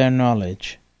reach their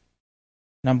knowledge.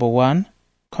 Number 1,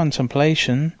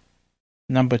 contemplation.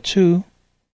 Number 2,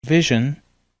 vision.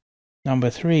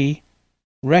 Number 3.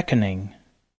 Reckoning.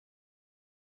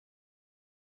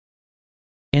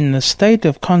 In the state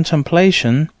of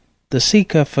contemplation, the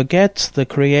seeker forgets the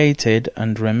created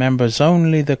and remembers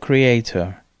only the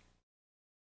Creator.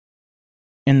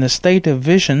 In the state of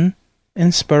vision,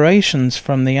 inspirations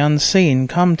from the unseen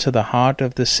come to the heart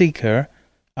of the seeker,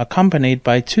 accompanied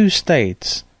by 2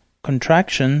 states,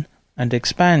 contraction and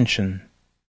expansion.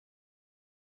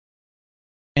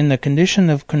 In the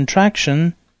condition of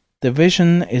contraction, the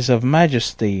vision is of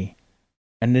majesty,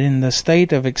 and in the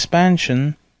state of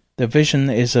expansion, the vision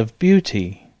is of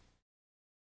beauty.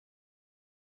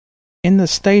 In the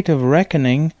state of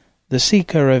reckoning, the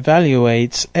seeker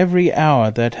evaluates every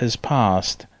hour that has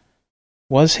passed.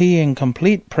 Was he in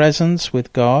complete presence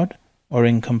with God, or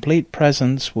in complete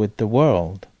presence with the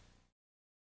world?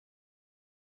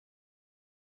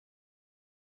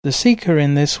 The seeker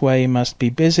in this way must be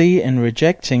busy in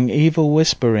rejecting evil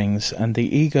whisperings and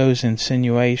the ego's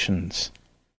insinuations.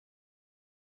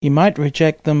 He might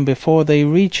reject them before they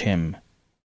reach him,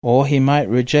 or he might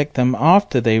reject them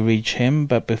after they reach him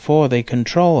but before they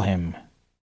control him.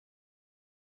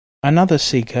 Another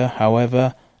seeker,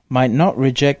 however, might not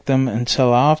reject them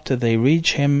until after they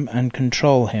reach him and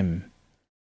control him.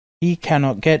 He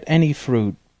cannot get any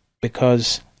fruit,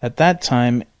 because at that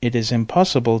time it is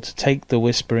impossible to take the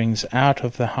whisperings out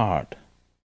of the heart.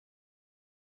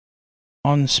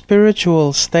 On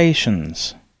spiritual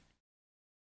stations.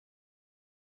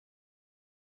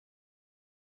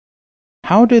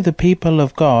 How do the people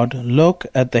of God look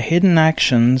at the hidden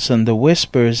actions and the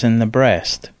whispers in the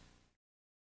breast?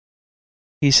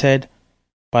 He said,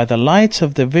 by the light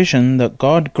of the vision that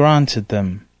God granted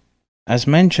them. As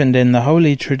mentioned in the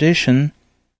holy tradition,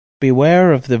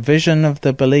 beware of the vision of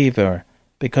the believer,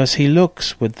 because he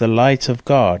looks with the light of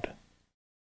God.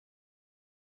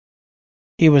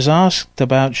 He was asked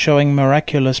about showing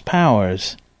miraculous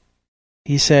powers.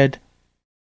 He said,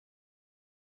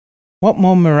 what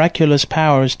more miraculous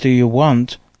powers do you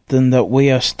want than that we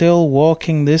are still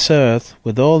walking this earth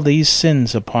with all these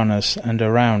sins upon us and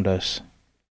around us?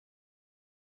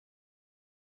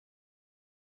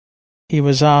 He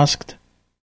was asked,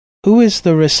 who is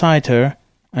the reciter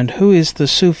and who is the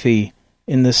Sufi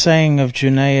in the saying of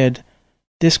Junaid,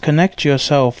 disconnect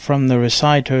yourself from the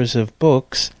reciters of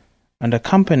books and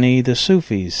accompany the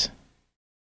Sufis?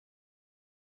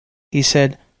 He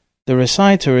said, the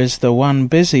reciter is the one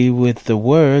busy with the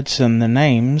words and the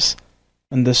names,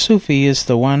 and the Sufi is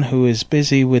the one who is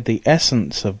busy with the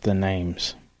essence of the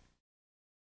names.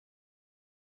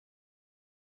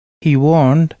 He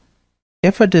warned,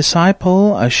 if a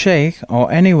disciple, a sheikh,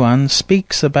 or anyone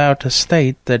speaks about a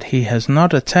state that he has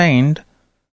not attained,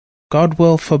 God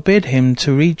will forbid him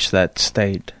to reach that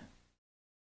state.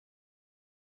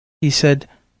 He said,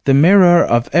 the mirror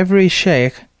of every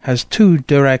sheikh has 2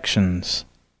 directions,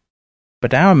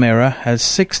 but our mirror has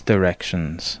 6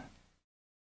 directions.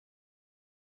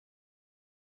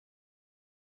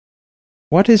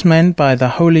 What is meant by the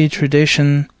holy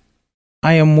tradition,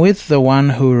 I am with the one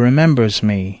who remembers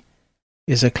me,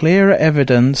 is a clear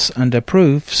evidence and a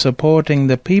proof supporting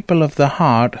the people of the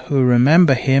heart who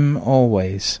remember him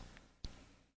always.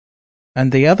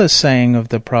 And the other saying of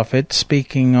the Prophet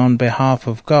speaking on behalf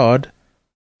of God,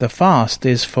 the fast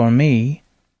is for me,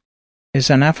 is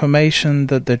an affirmation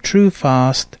that the true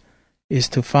fast is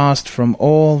to fast from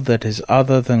all that is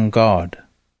other than God.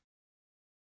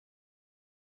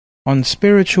 On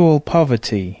spiritual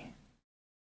poverty.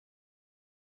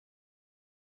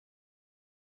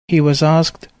 He was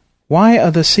asked, why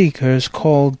are the seekers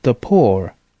called the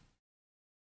poor?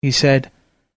 He said,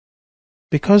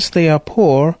 because they are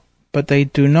poor, but they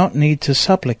do not need to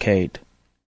supplicate.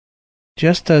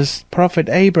 Just as Prophet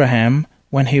Abraham,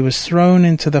 when he was thrown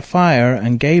into the fire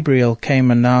and Gabriel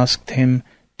came and asked him,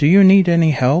 do you need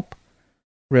any help?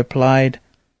 Replied,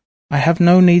 I have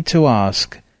no need to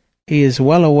ask. He is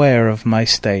well aware of my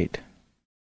state.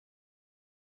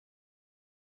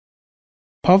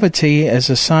 Poverty is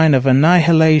a sign of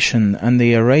annihilation and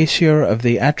the erasure of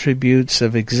the attributes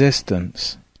of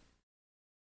existence.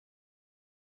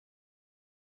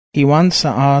 He once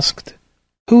asked,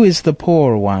 who is the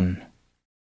poor one?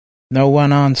 No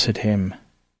one answered him.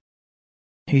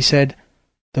 He said,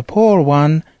 the poor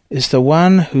one is the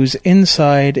one whose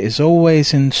inside is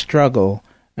always in struggle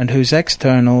and whose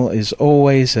external is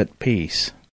always at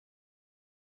peace.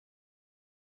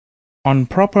 On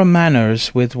proper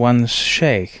manners with one's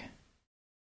sheikh.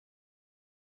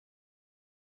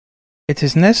 It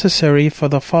is necessary for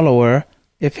the follower,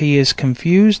 if he is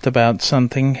confused about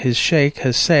something his sheikh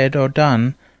has said or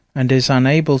done and is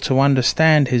unable to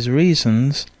understand his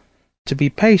reasons, to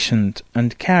be patient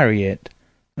and carry it,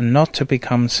 and not to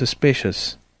become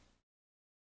suspicious.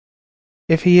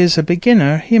 If he is a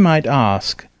beginner, he might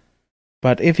ask,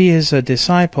 but if he is a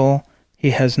disciple,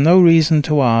 he has no reason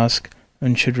to ask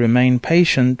and should remain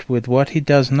patient with what he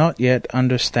does not yet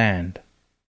understand.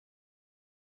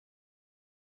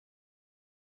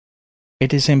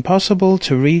 It is impossible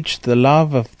to reach the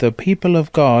love of the people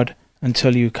of God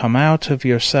until you come out of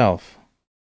yourself.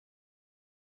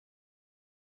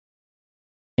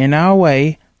 In our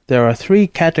way, there are 3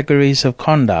 categories of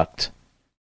conduct.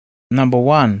 Number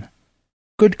 1.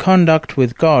 Good conduct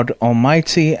with God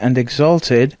Almighty and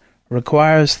exalted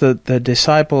requires that the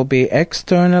disciple be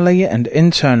externally and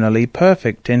internally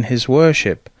perfect in his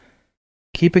worship,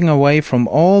 keeping away from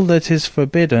all that is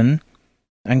forbidden,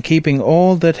 and keeping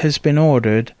all that has been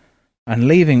ordered, and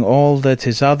leaving all that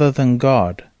is other than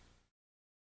God.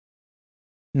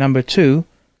 Number 2.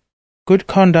 Good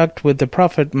conduct with the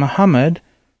Prophet Muhammad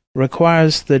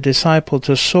requires the disciple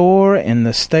to soar in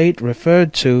the state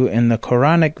referred to in the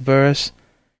Quranic verse,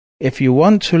 "If you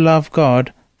want to love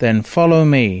God, then follow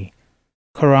me."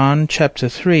 Quran chapter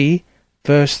 3,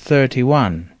 verse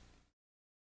 31.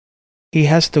 He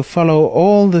has to follow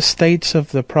all the states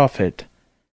of the Prophet.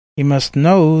 He must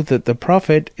know that the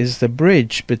Prophet is the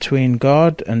bridge between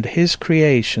God and his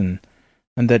creation,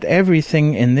 and that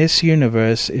everything in this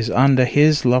universe is under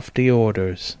his lofty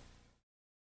orders.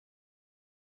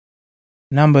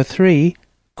 Number 3.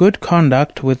 Good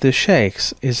conduct with the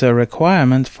sheikhs is a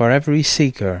requirement for every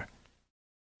seeker.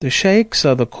 The sheikhs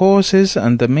are the causes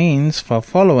and the means for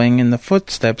following in the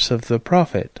footsteps of the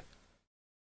Prophet.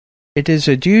 It is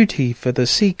a duty for the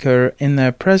seeker in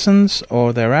their presence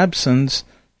or their absence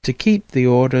to keep the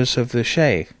orders of the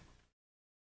sheikh.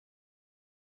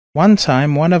 One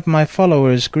time one of my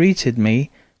followers greeted me,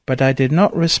 but I did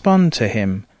not respond to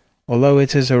him, although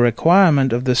it is a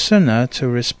requirement of the Sunnah to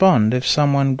respond if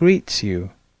someone greets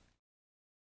you.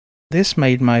 This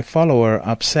made my follower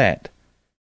upset.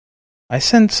 I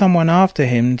sent someone after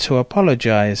him to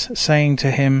apologize, saying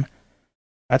to him,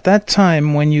 "At that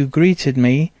time when you greeted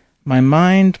me, my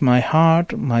mind, my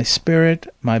heart, my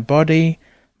spirit, my body,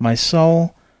 my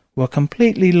soul were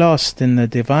completely lost in the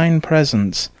divine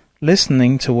presence,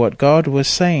 listening to what God was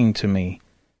saying to me.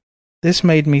 This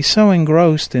made me so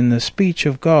engrossed in the speech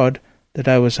of God that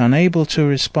I was unable to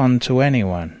respond to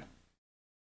anyone."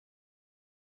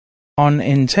 On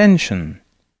intention.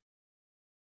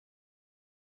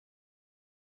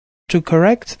 To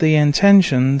correct the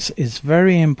intentions is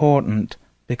very important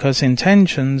because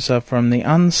intentions are from the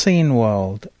unseen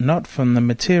world, not from the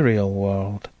material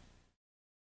world.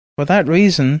 For that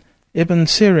reason, Ibn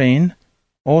Sirin,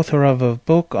 author of a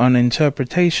book on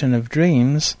interpretation of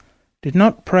dreams, did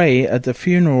not pray at the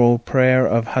funeral prayer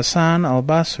of Hassan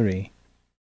al-Basri.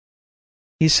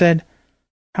 He said,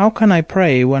 "How can I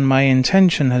pray when my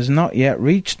intention has not yet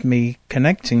reached me,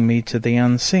 connecting me to the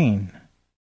unseen?"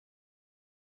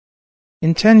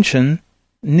 Intention,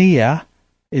 niyyah,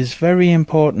 is very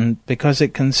important because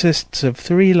it consists of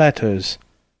 3 letters: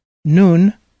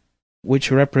 Nun, which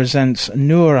represents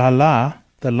Nur Allah,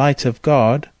 the light of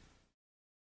God;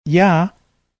 Ya,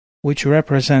 which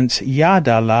represents Yad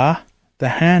Allah, the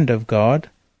hand of God;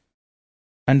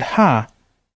 and Ha,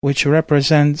 which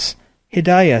represents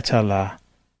Hidayat Allah,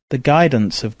 the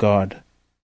guidance of God.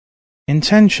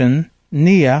 Intention,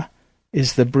 niyyah,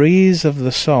 is the breeze of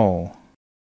the soul.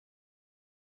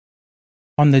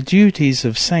 On the duties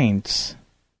of saints.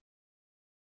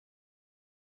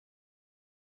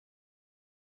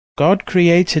 God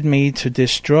created me to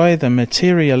destroy the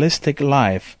materialistic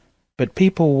life, but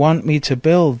people want me to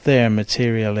build their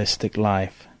materialistic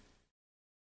life.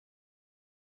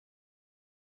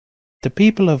 The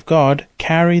people of God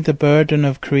carry the burden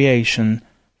of creation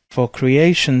for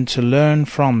creation to learn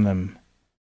from them.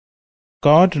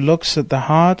 God looks at the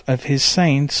heart of his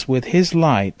saints with his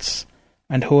lights,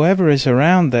 and whoever is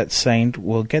around that saint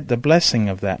will get the blessing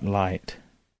of that light.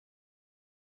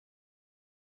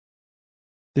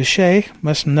 The sheikh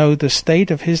must know the state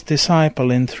of his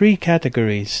disciple in 3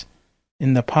 categories: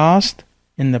 in the past,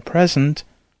 in the present,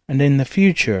 and in the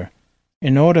future,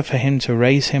 in order for him to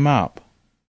raise him up.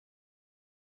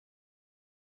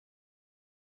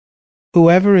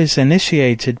 Whoever is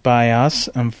initiated by us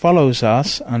and follows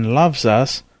us and loves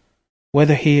us,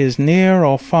 whether he is near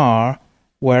or far,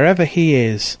 wherever he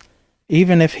is,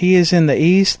 even if he is in the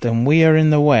east and we are in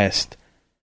the west,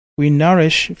 we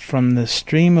nourish from the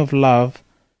stream of love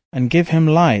and give him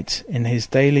light in his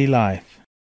daily life.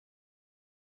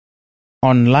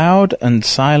 On loud and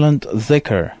silent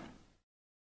dhikr.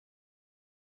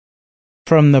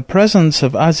 From the presence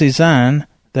of Azizan,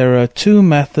 there are 2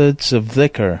 methods of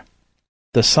dhikr,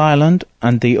 the silent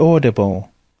and the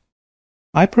audible.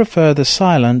 I prefer the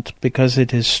silent because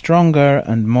it is stronger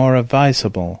and more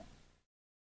advisable.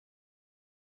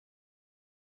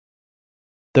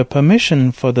 The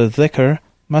permission for the dhikr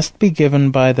must be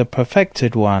given by the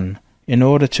perfected one in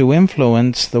order to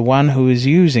influence the one who is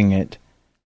using it,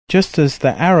 just as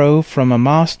the arrow from a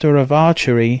master of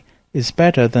archery is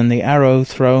better than the arrow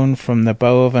thrown from the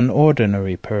bow of an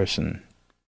ordinary person.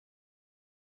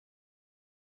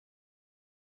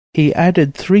 He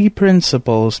added 3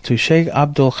 principles to Sheikh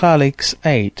Abdul Khaliq's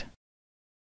 8.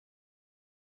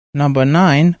 Number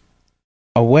 9.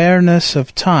 Awareness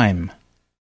of time.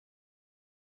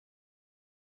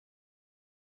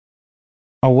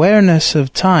 Awareness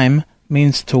of time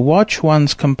means to watch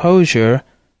one's composure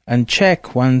and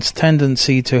check one's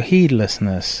tendency to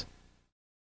heedlessness.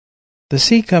 The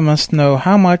seeker must know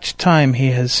how much time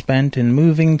he has spent in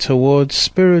moving towards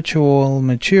spiritual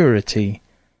maturity,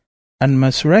 and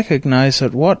must recognize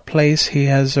at what place he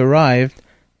has arrived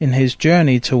in his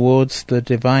journey towards the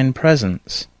Divine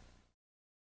Presence.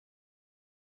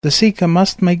 The seeker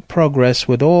must make progress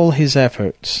with all his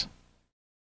efforts.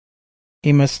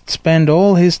 He must spend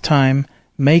all his time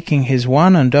making his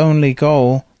one and only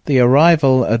goal the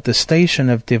arrival at the station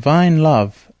of divine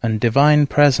love and divine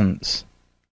presence.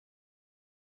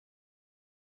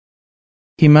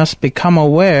 He must become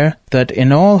aware that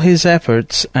in all his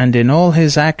efforts and in all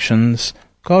his actions,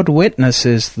 God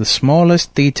witnesses the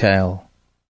smallest detail.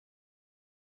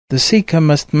 The seeker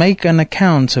must make an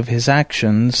account of his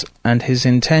actions and his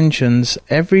intentions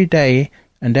every day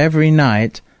and every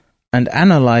night, and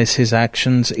analyze his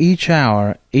actions each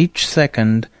hour, each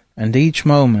second, and each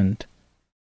moment.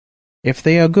 If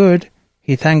they are good,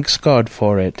 he thanks God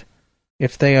for it.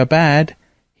 If they are bad,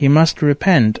 he must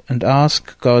repent and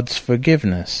ask God's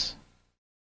forgiveness.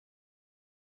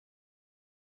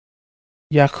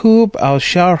 Yaqub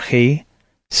al-Sharhi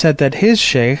said that his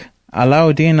Sheikh,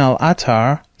 Bahauddin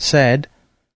al-Attar, said,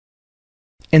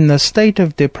 "In the state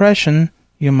of depression,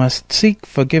 you must seek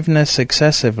forgiveness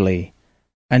excessively,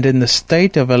 and in the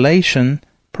state of elation,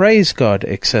 praise God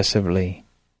excessively."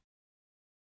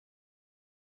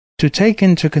 To take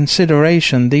into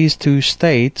consideration these 2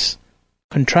 states,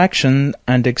 contraction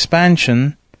and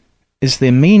expansion, is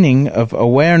the meaning of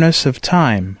awareness of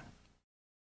time.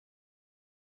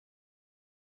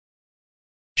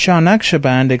 Shah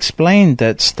Naqshband explained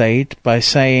that state by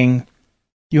saying,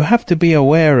 "You have to be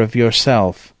aware of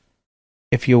yourself.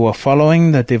 If you are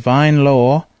following the divine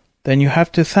law, then you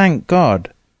have to thank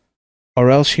God, or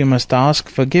else you must ask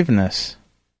forgiveness."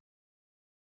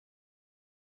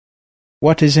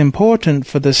 What is important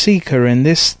for the seeker in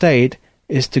this state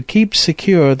is to keep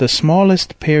secure the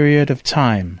smallest period of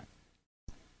time.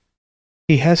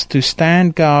 He has to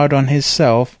stand guard on his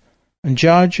self and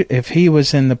judge if he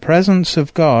was in the presence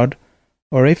of God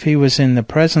or if he was in the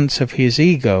presence of his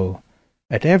ego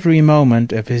at every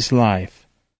moment of his life.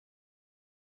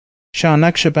 Shah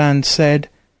Naqshband said,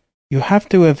 "You have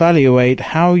to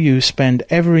evaluate how you spend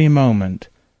every moment,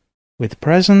 with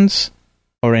presence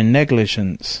or in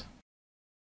negligence."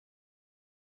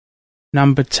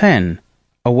 Number 10.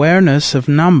 Awareness of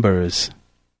numbers.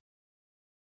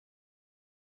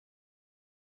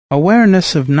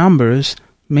 Awareness of numbers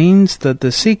means that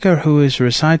the seeker who is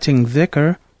reciting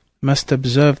dhikr must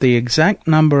observe the exact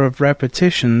number of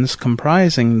repetitions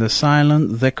comprising the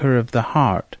silent dhikr of the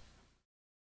heart.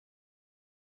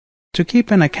 To keep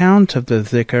an account of the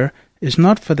dhikr is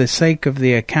not for the sake of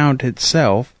the account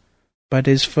itself, but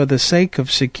is for the sake of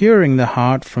securing the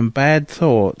heart from bad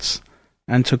thoughts,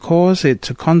 and to cause it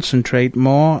to concentrate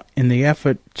more in the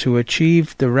effort to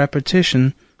achieve the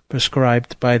repetition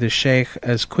prescribed by the Sheikh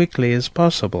as quickly as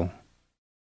possible.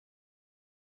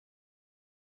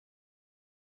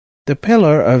 The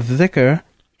pillar of dhikr,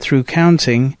 through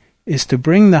counting, is to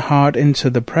bring the heart into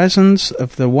the presence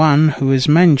of the one who is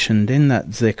mentioned in that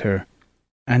dhikr,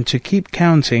 and to keep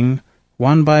counting,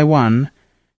 one by one,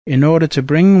 in order to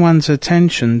bring one's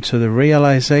attention to the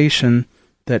realization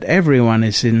that everyone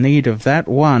is in need of that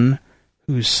one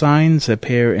whose signs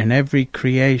appear in every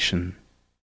creation.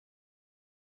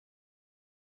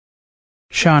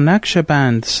 Shah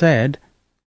Naqshband said,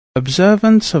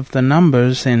 "Observance of the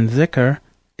numbers in dhikr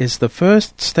is the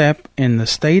first step in the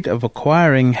state of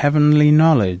acquiring heavenly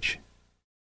knowledge."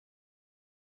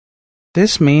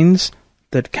 This means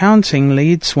that counting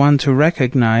leads one to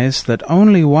recognize that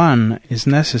only one is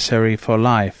necessary for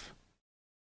life.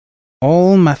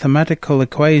 All mathematical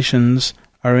equations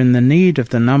are in the need of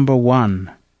the number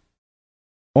 1.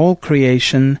 All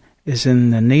creation is in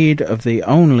the need of the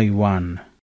only one.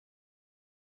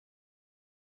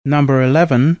 Number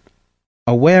 11.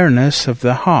 Awareness of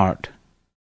the heart.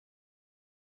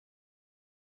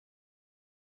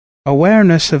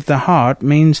 Awareness of the heart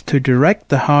means to direct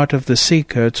the heart of the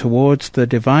seeker towards the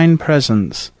divine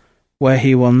presence, where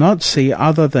he will not see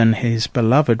other than his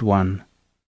beloved one.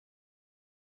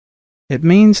 It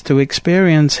means to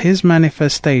experience his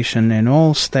manifestation in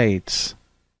all states.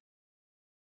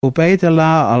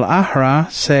 Ubaydullah al-Ahra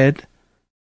said,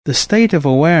 "The state of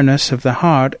awareness of the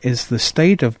heart is the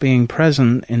state of being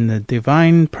present in the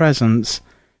divine presence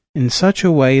in such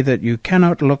a way that you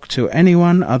cannot look to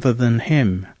anyone other than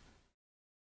him.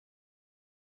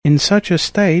 In such a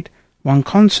state, one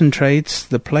concentrates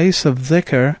the place of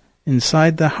dhikr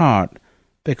inside the heart,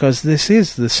 because this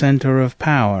is the center of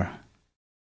power.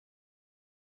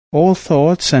 All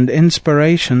thoughts and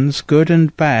inspirations, good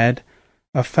and bad,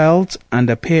 are felt and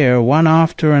appear one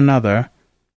after another,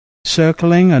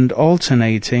 circling and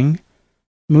alternating,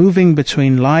 moving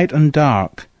between light and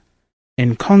dark,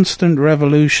 in constant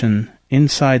revolution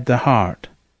inside the heart.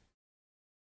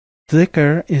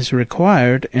 Dhikr is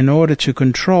required in order to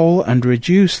control and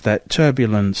reduce that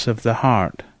turbulence of the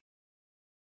heart."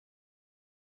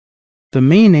 The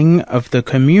meaning of the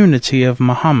community of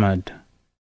Muhammad.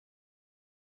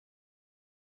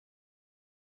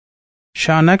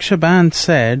 Shah Naqshband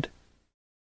said,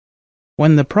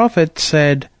 "When the Prophet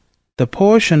said, 'The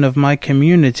portion of my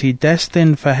community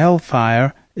destined for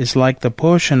hellfire is like the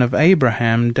portion of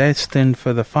Abraham destined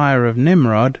for the fire of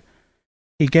Nimrod,'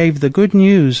 he gave the good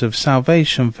news of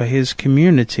salvation for his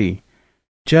community,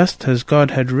 just as God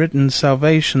had written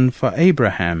salvation for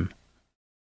Abraham.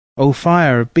 O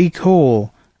fire, be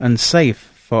cool and safe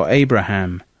for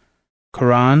Abraham."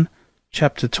 Quran,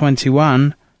 chapter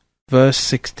 21, verse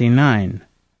 69.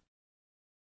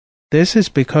 This is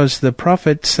because the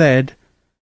Prophet said,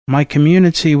 "My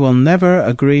community will never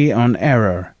agree on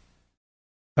error,"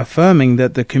 affirming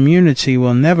that the community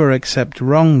will never accept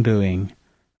wrongdoing,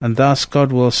 and thus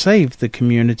God will save the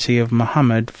community of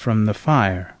Muhammad from the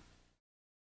fire.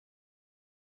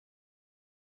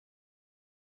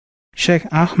 Sheikh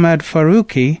Ahmad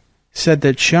Faruqi said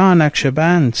that Shah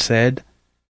Naqshband said,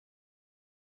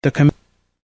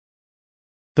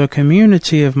 The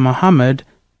community of Muhammad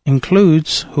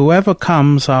includes whoever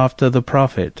comes after the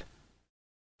Prophet.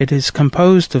 It is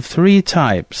composed of 3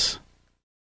 types.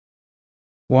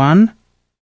 1.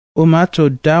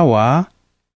 Ummatud Dawa,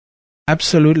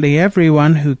 absolutely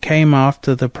everyone who came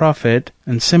after the Prophet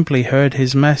and simply heard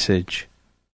his message.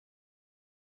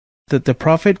 That the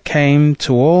Prophet came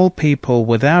to all people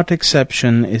without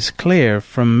exception is clear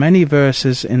from many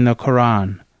verses in the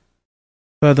Quran.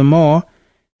 Furthermore,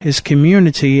 his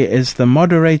community is the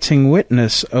moderating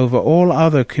witness over all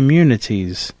other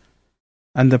communities,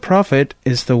 and the Prophet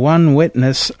is the one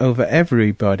witness over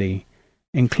everybody,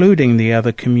 including the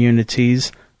other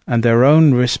communities and their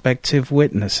own respective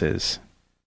witnesses.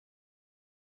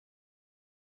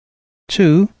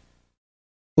 2.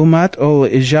 Ummat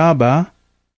ul-Ijaba,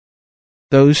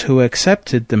 those who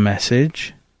accepted the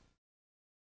message.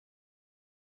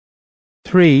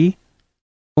 3.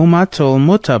 Ummat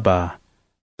ul-Mutaba,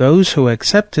 those who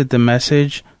accepted the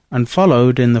message and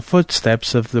followed in the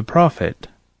footsteps of the Prophet.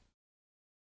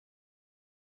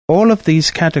 All of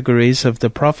these categories of the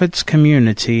Prophet's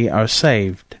community are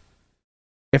saved.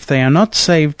 If they are not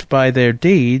saved by their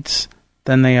deeds,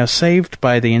 then they are saved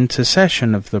by the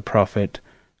intercession of the Prophet,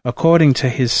 according to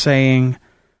his saying,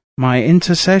 "My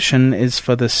intercession is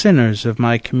for the sinners of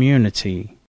my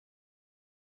community."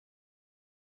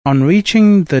 On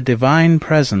reaching the divine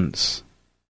presence,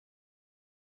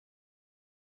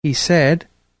 he said,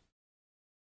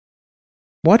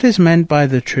 "What is meant by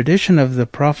the tradition of the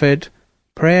Prophet,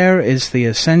 'Prayer is the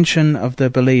ascension of the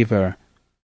believer,'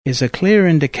 is a clear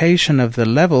indication of the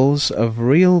levels of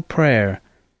real prayer,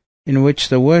 in which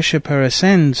the worshipper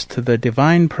ascends to the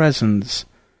divine presence,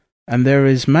 and there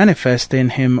is manifest in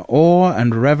him awe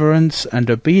and reverence and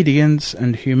obedience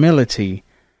and humility,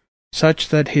 such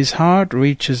that his heart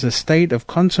reaches a state of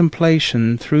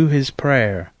contemplation through his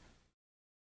prayer.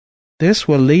 This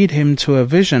will lead him to a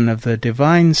vision of the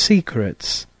divine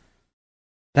secrets."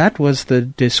 That was the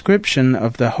description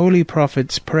of the Holy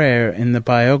Prophet's prayer in the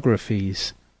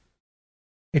biographies.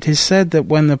 It is said that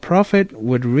when the Prophet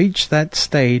would reach that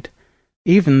state,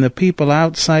 even the people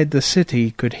outside the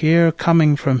city could hear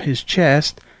coming from his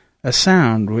chest a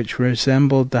sound which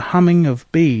resembled the humming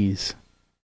of bees.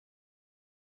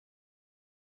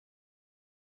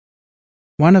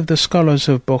 One of the scholars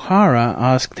of Bukhara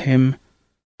asked him,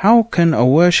 "How can a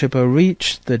worshipper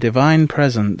reach the divine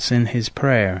presence in his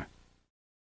prayer?"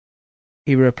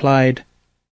 He replied,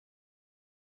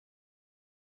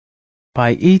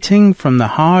 "By eating from the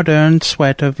hard-earned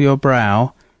sweat of your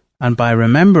brow, and by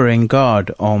remembering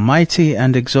God, Almighty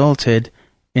and Exalted,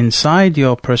 inside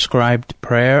your prescribed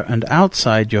prayer and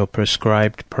outside your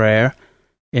prescribed prayer,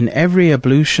 in every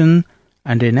ablution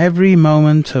and in every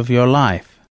moment of your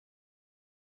life.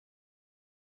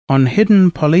 On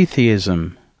hidden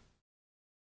polytheism.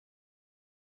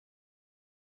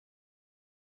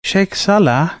 Sheikh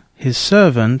Salah, his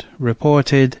servant,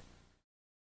 reported,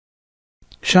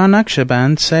 Shah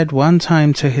Naqshband said one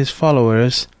time to his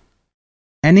followers,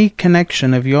 "Any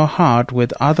connection of your heart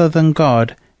with other than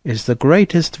God is the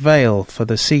greatest veil for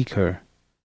the seeker."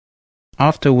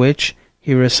 After which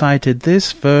he recited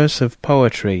this verse of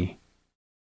poetry: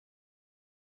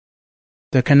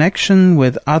 The connection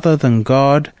with other than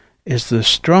God is the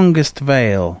strongest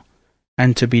veil,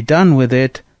 and to be done with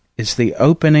it is the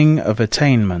opening of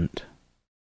attainment.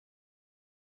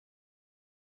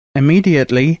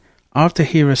 Immediately after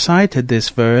he recited this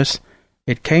verse,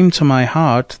 it came to my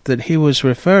heart that he was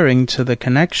referring to the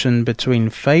connection between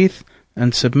faith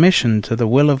and submission to the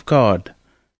will of God.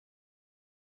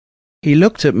 He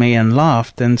looked at me and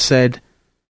laughed and said,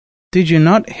 "Did you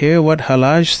not hear what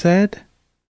Hallaj said?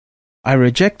 I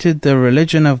rejected the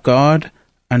religion of God,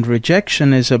 and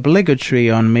rejection is obligatory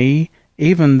on me,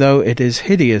 even though it is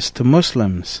hideous to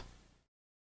Muslims."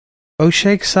 O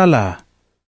Sheikh Salah,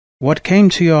 what came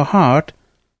to your heart,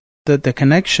 that the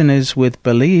connection is with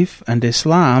belief and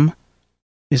Islam,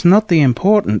 is not the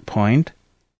important point.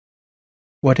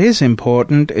 What is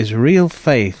important is real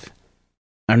faith,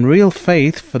 and real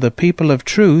faith for the people of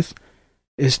truth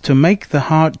is to make the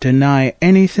heart deny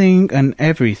anything and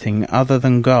everything other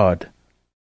than God.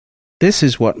 This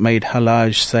is what made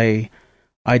Hallaj say,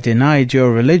 "I denied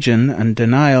your religion, and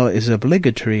denial is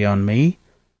obligatory on me,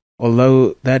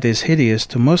 although that is hideous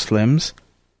to Muslims."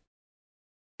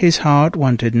 His heart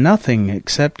wanted nothing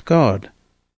except God.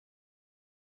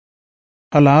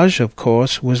 Hallaj, of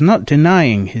course, was not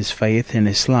denying his faith in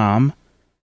Islam,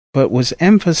 but was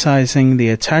emphasizing the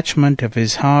attachment of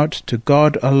his heart to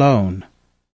God alone.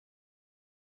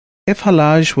 If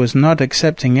Hallaj was not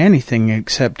accepting anything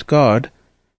except God,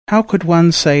 how could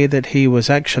one say that he was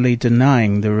actually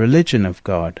denying the religion of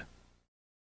God?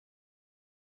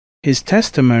 His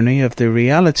testimony of the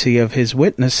reality of his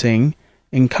witnessing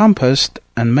encompassed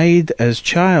and made as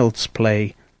child's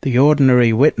play the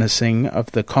ordinary witnessing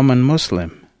of the common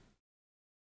Muslim.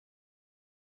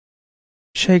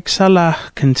 Sheikh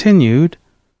Salah continued,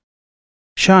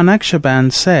 Shah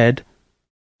Naqshband said,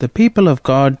 "The people of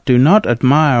God do not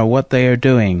admire what they are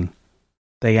doing.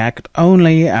 They act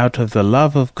only out of the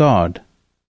love of God."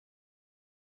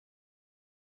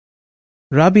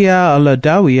 Rabia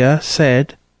al-Adawiyah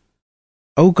said,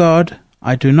 "O God,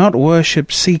 I do not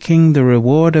worship seeking the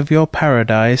reward of your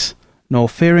paradise, nor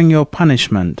fearing your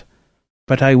punishment,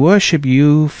 but I worship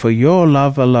you for your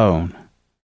love alone."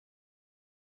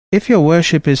 If your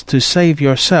worship is to save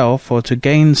yourself or to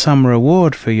gain some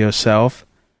reward for yourself,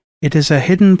 it is a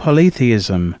hidden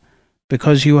polytheism,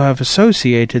 because you have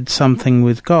associated something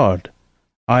with God,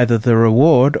 either the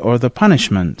reward or the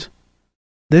punishment.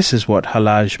 This is what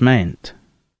Hallaj meant.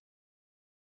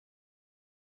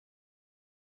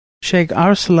 Sheikh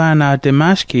Arslan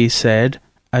al-Dimashqi said,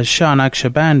 as Shah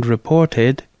Naqshband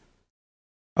reported,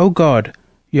 "O God,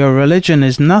 your religion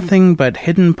is nothing but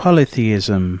hidden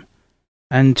polytheism,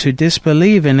 and to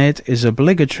disbelieve in it is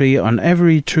obligatory on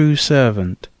every true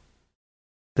servant.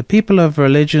 The people of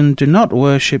religion do not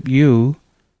worship you,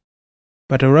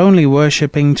 but are only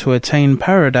worshipping to attain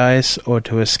paradise or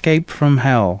to escape from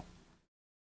hell.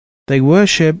 They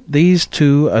worship these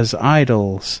two as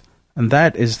idols, and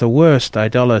that is the worst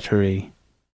idolatry.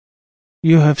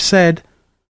 You have said,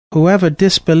 whoever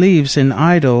disbelieves in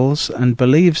idols and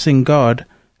believes in God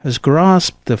has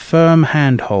grasped the firm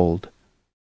handhold."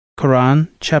 Quran,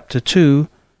 chapter 2,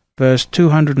 verse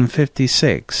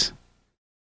 256.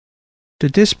 To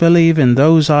disbelieve in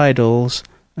those idols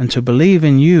and to believe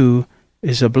in you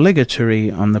is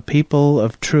obligatory on the people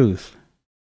of truth.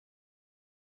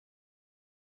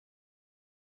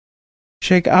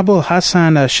 Sheikh Abul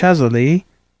Hassan al-Shazali,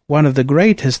 one of the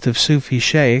greatest of Sufi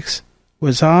sheikhs,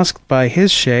 was asked by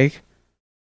his sheikh,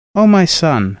 "O my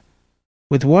son,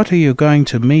 with what are you going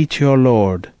to meet your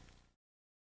Lord?"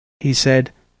 He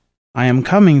said, "I am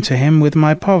coming to him with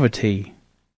my poverty."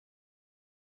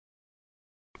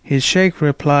 His sheikh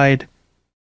replied,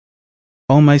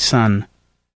 "O my son,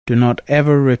 do not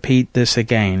ever repeat this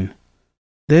again.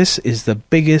 This is the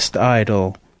biggest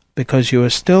idol, because you are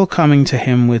still coming to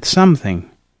him with something.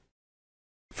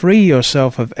 Free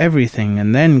yourself of everything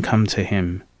and then come to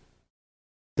him.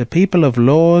 The people of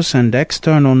laws and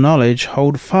external knowledge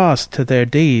hold fast to their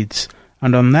deeds,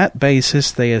 and on that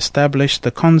basis they establish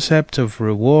the concept of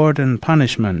reward and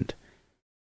punishment.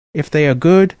 If they are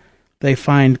good, they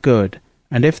find good,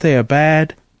 and if they are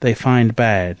bad, they find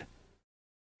bad.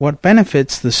 What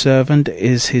benefits the servant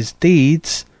is his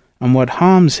deeds, and what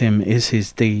harms him is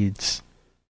his deeds.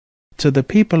 To the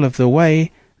people of the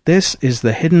way, this is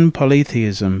the hidden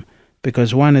polytheism,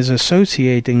 because one is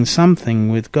associating something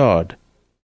with God.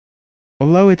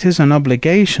 Although it is an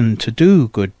obligation to do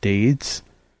good deeds,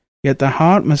 yet the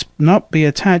heart must not be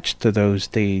attached to those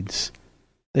deeds.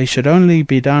 They should only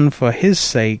be done for His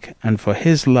sake and for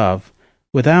His love,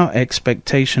 without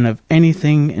expectation of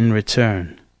anything in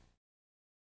return.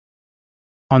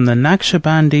 On the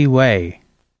Naqshbandi way.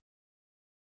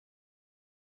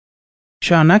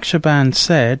 Shah Naqshband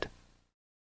said,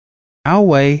 Our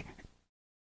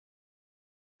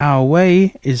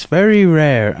way is very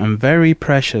rare and very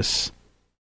precious.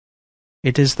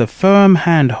 It is the firm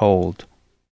handhold,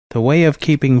 the way of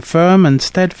keeping firm and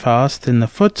steadfast in the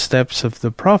footsteps of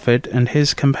the Prophet and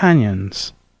his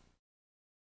companions.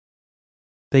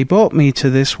 They brought me to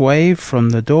this way from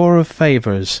the door of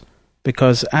favours,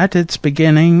 because at its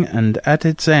beginning and at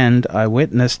its end I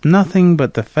witnessed nothing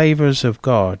but the favours of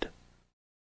God.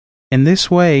 In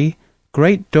this way,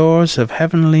 great doors of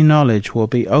heavenly knowledge will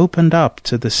be opened up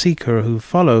to the seeker who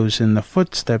follows in the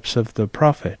footsteps of the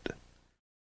Prophet.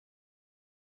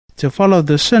 To follow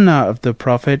the Sunnah of the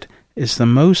Prophet is the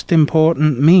most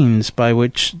important means by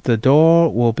which the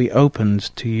door will be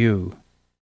opened to you.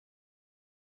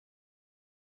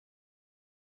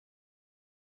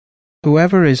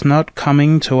 Whoever is not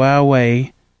coming to our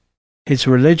way, his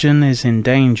religion is in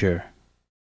danger.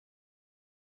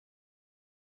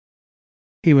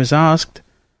 He was asked,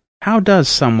 How does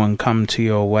someone come to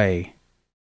your way?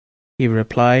 He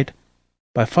replied,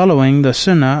 By following the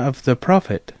Sunnah of the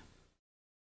Prophet.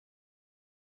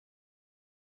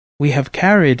 We have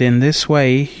carried in this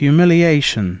way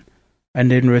humiliation,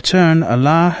 and in return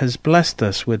Allah has blessed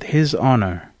us with His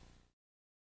honor.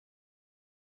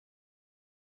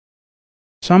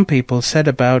 Some people said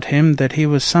about him that he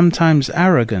was sometimes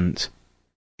arrogant.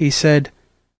 He said,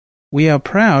 We are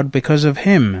proud because of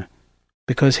him,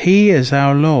 because he is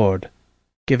our Lord,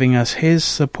 giving us His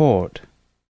support.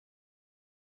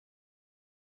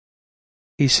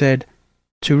 He said,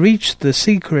 To reach the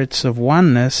secrets of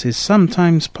oneness is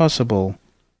sometimes possible,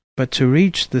 but to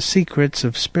reach the secrets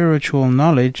of spiritual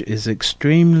knowledge is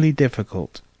extremely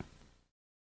difficult.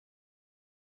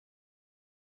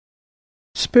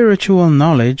 Spiritual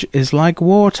knowledge is like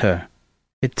water.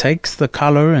 It takes the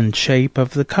color and shape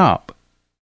of the cup.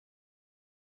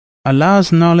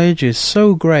 Allah's knowledge is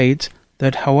so great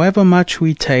that however much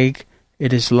we take,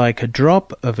 it is like a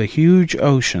drop of a huge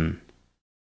ocean.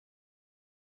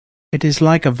 It is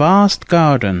like a vast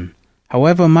garden.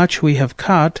 However much we have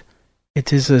cut,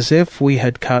 it is as if we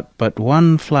had cut but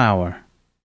one flower.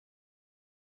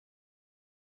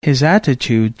 His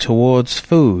attitude towards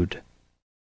food.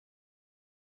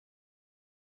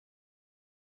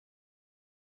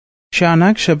 Shah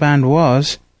Naqshband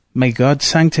was, may God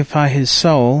sanctify his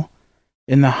soul,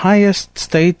 in the highest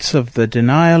states of the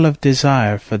denial of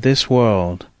desire for this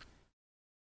world.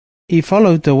 He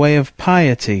followed the way of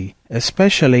piety,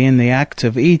 especially in the act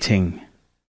of eating.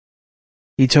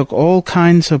 He took all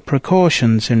kinds of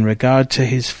precautions in regard to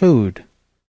his food.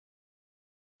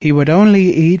 He would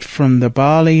only eat from the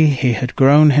barley he had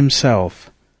grown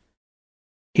himself.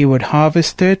 He would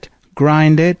harvest it,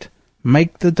 grind it,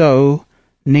 make the dough,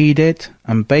 knead it,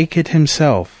 and bake it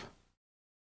himself.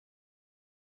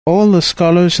 All the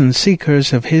scholars and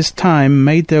seekers of his time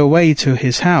made their way to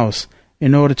his house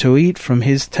in order to eat from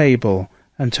his table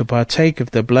and to partake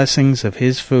of the blessings of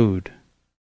his food.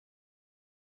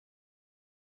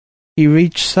 He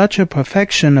reached such a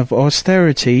perfection of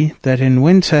austerity that in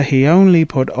winter he only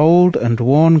put old and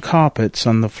worn carpets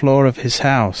on the floor of his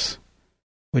house,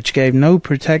 which gave no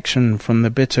protection from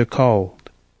the bitter cold.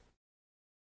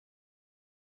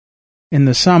 In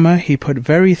the summer he put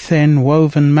very thin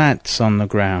woven mats on the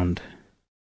ground.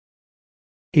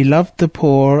 He loved the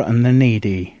poor and the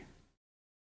needy.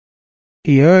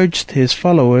 He urged his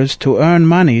followers to earn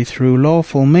money through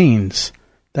lawful means,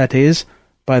 that is,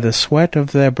 by the sweat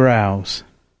of their brows.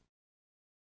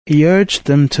 He urged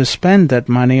them to spend that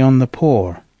money on the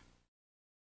poor.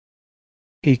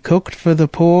 He cooked for the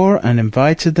poor and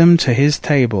invited them to his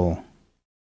table.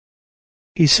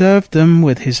 He served them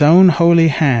with his own holy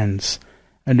hands,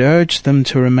 and urged them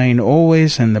to remain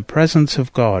always in the presence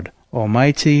of God,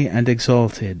 Almighty and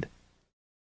exalted.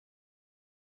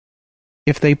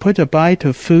 If they put a bite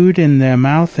of food in their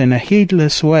mouth in a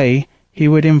heedless way, he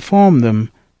would inform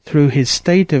them, through his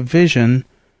state of vision,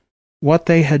 what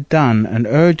they had done and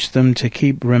urge them to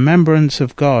keep remembrance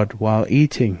of God while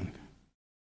eating.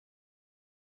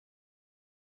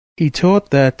 He taught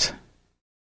that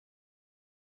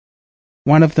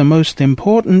one of the most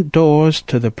important doors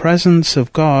to the presence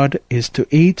of God is to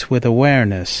eat with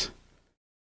awareness.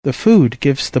 The food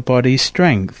gives the body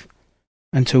strength,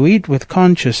 and to eat with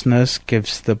consciousness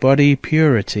gives the body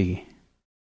purity.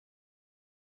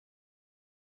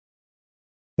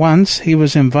 Once he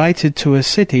was invited to a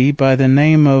city by the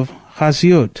name of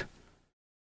Chazyut,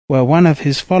 where one of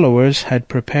his followers had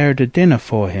prepared a dinner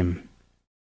for him.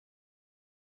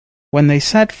 When they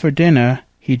sat for dinner,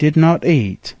 he did not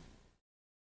eat.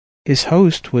 His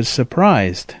host was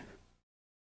surprised.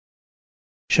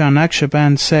 Shah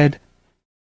Naqshband said,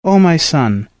 "O my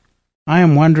son, I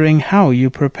am wondering how you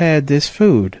prepared this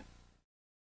food.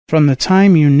 From the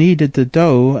time you kneaded the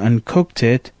dough and cooked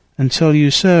it until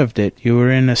you served it, you were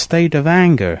in a state of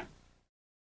anger.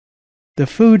 The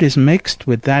food is mixed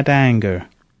with that anger.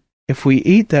 If we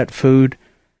eat that food,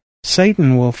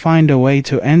 Satan will find a way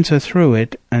to enter through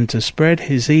it and to spread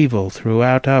his evil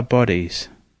throughout our bodies."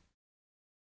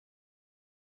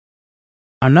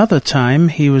 Another time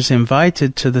he was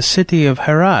invited to the city of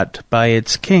Herat by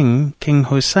its king, King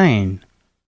Hussein.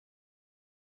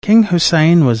 King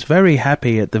Hussein was very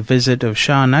happy at the visit of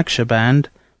Shah Naqshband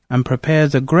and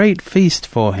prepared a great feast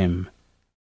for him.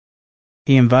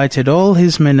 He invited all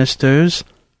his ministers,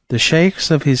 the sheikhs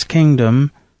of his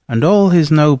kingdom, and all his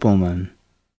noblemen.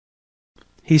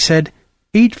 He said,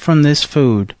 "Eat from this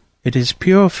food. It is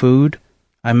pure food.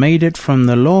 I made it from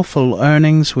the lawful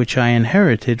earnings which I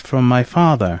inherited from my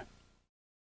father."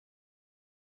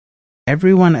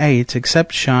 Everyone ate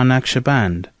except Shah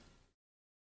Naqshband,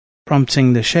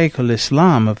 prompting the Sheikh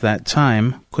al-Islam of that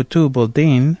time,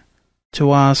 Bahauddin,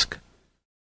 to ask,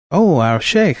 "Oh, our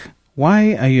Sheikh,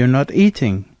 why are you not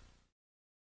eating?"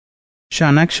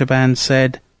 Shah Naqshband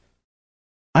said,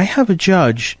 "I have a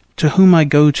judge to whom I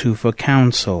go to for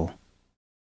counsel.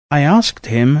 I asked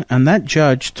him, and that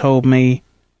judge told me,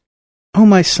 'Oh,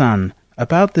 my son,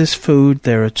 about this food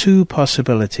there are two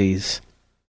possibilities.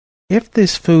 If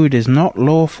this food is not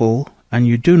lawful and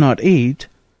you do not eat,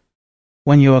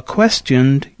 when you are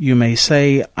questioned, you may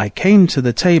say, "I came to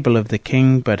the table of the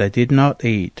king, but I did not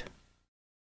eat."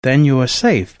 Then you are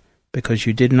safe, because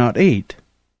you did not eat.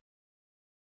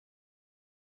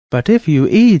 But if you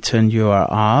eat and you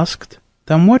are asked,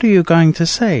 then what are you going to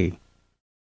say?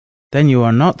 Then you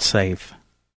are not safe."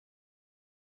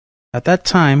 At that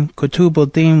time,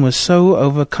 Bahauddin was so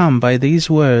overcome by these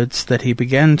words that he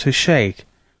began to shake.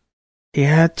 He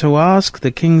had to ask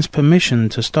the king's permission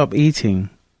to stop eating.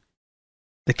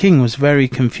 The king was very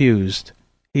confused.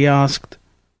 He asked,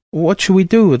 "What should we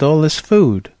do with all this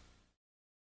food?"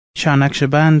 Shah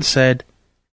Naqshband said,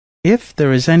 "If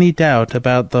there is any doubt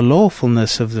about the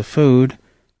lawfulness of the food,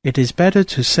 it is better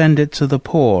to send it to the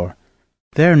poor.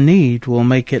 Their need will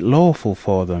make it lawful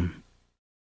for them.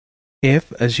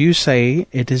 If, as you say,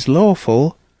 it is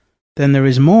lawful, then there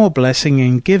is more blessing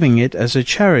in giving it as a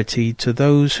charity to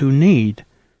those who need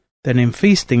than in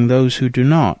feasting those who do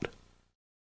not."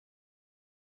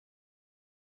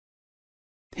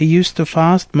 He used to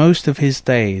fast most of his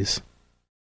days.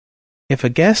 If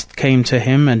a guest came to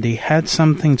him and he had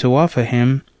something to offer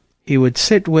him, he would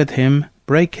sit with him,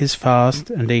 break his fast,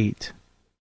 and eat.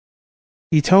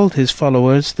 He told his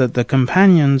followers that the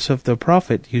companions of the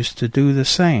Prophet used to do the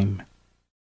same.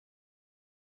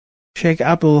 Sheikh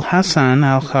Abul Hassan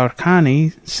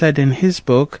al-Kharkani said in his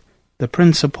book, The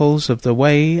Principles of the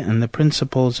Way and the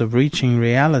Principles of Reaching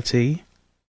Reality,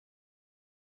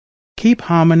 "Keep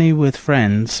harmony with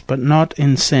friends, but not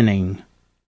in sinning."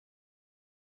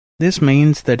 This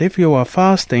means that if you are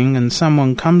fasting and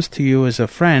someone comes to you as a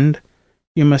friend,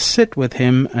 you must sit with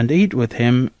him and eat with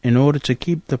him in order to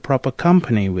keep the proper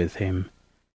company with him.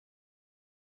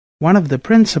 One of the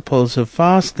principles of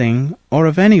fasting, or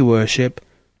of any worship,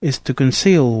 is to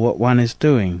conceal what one is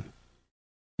doing.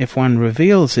 If one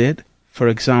reveals it, for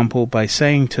example by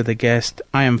saying to the guest,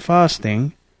 "I am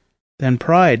fasting," then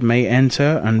pride may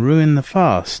enter and ruin the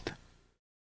fast.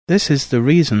 This is the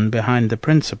reason behind the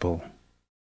principle.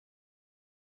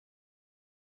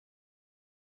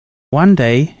 One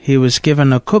day he was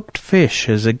given a cooked fish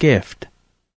as a gift.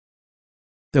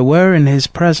 There were in his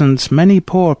presence many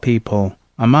poor people,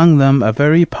 among them a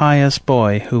very pious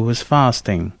boy who was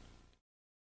fasting.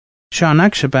 Shah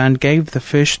Naqshband gave the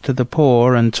fish to the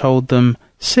poor and told them,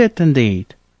 "Sit and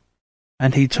eat."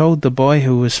 And he told the boy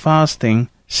who was fasting,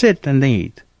 "Sit and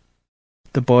eat."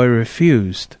 The boy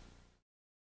refused.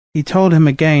 He told him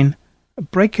again,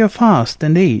 "Break your fast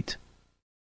and eat."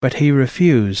 But he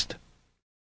refused.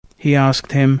 He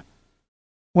asked him,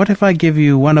 "What if I give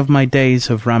you one of my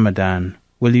days of Ramadan?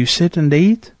 Will you sit and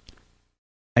eat?"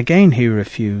 Again he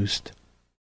refused.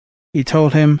 He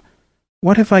told him,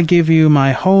 "What if I give you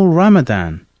my whole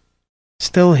Ramadan?"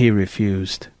 Still he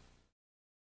refused.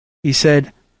 He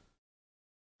said,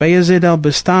 "Bayezid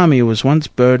al-Bastami was once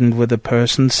burdened with a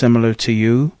person similar to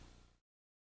you."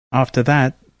 After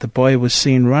that, the boy was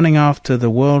seen running after the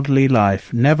worldly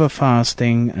life, never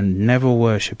fasting and never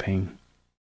worshipping.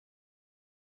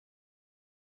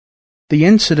 The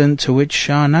incident to which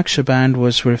Shah Naqshband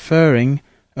was referring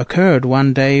occurred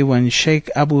one day when Sheikh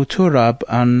Abu Turab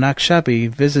al-Naqshbandi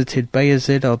visited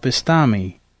Bayezid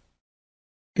al-Bastami.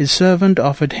 His servant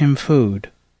offered him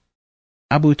food.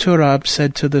 Abu Turab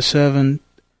said to the servant,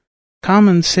 "Come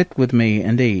and sit with me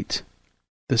and eat."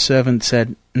 The servant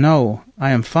said, "No,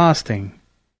 I am fasting."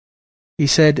 He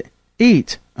said,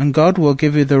 "Eat, and God will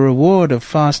give you the reward of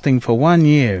fasting for 1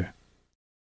 year."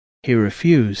 He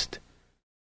refused.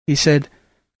 He said,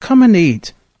 "Come and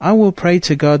eat. I will pray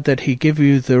to God that He give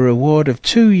you the reward of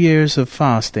 2 years of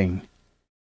fasting."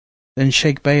 Then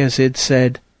Sheikh Bayezid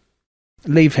said,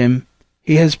 "Leave him.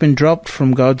 He has been dropped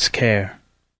from God's care."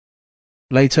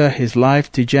 Later his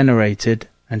life degenerated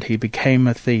and he became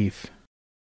a thief.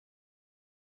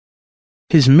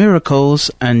 His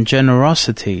miracles and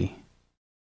generosity.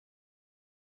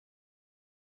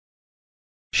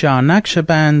 Shah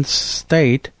Naqshband's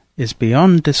state is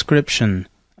beyond description,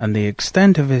 and the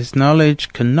extent of his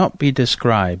knowledge cannot be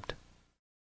described.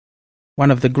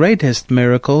 One of the greatest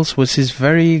miracles was his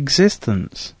very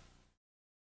existence.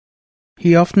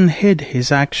 He often hid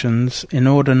his actions in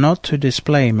order not to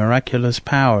display miraculous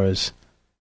powers.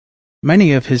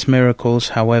 Many of his miracles,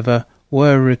 however,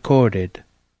 were recorded.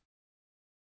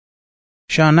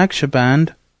 Shah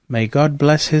Naqshband, may God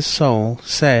bless his soul,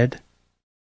 said,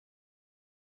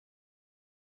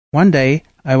 "One day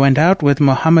I went out with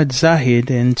Muhammad Zahid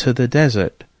into the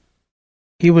desert.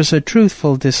 He was a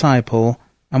truthful disciple,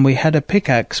 and we had a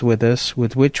pickaxe with us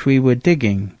with which we were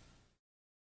digging.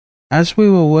 As we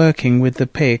were working with the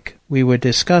pick, we were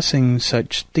discussing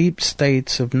such deep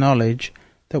states of knowledge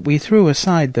that we threw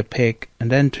aside the pick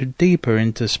and entered deeper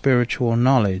into spiritual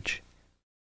knowledge.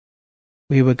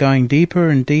 We were going deeper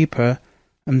and deeper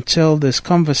until this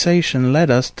conversation led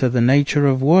us to the nature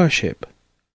of worship.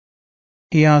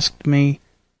 He asked me,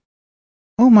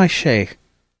 'O my Sheikh,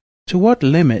 to what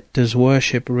limit does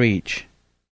worship reach?'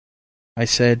 I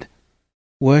said,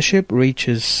 'Worship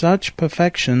reaches such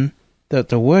perfection that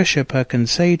the worshipper can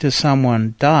say to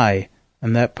someone, "Die,"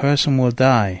 and that person will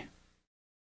die.'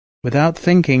 Without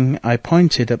thinking, I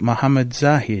pointed at Muhammad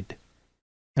Zahid.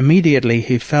 Immediately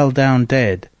he fell down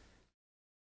dead.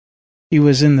 He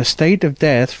was in the state of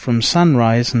death from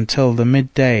sunrise until the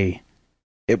midday.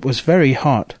 It was very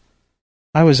hot.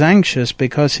 I was anxious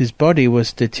because his body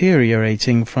was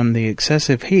deteriorating from the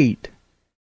excessive heat.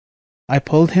 I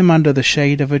pulled him under the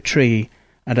shade of a tree,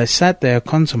 and I sat there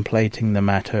contemplating the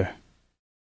matter.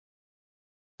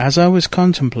 As I was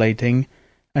contemplating,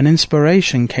 an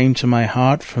inspiration came to my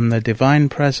heart from the Divine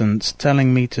Presence,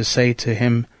 telling me to say to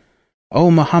him, "O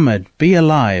Muhammad, be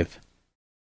alive."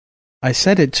 I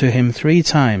said it to him 3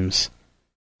 times.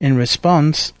 In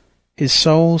response, his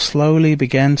soul slowly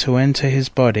began to enter his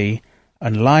body,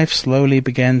 and life slowly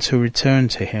began to return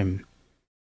to him.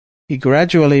 He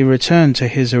gradually returned to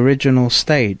his original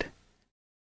state.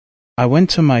 I went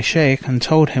to my sheikh and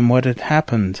told him what had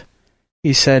happened.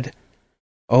 He said,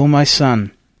 "O my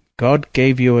son, God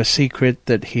gave you a secret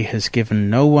that He has given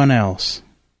no one else."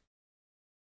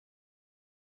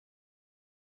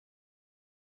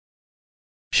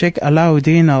 Sheikh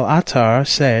Alauddin al-Attar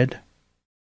said,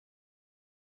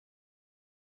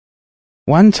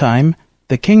 "One time,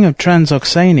 the king of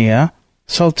Transoxania,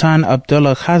 Sultan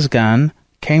Abdullah Khazgan,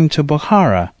 came to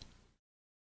Bukhara.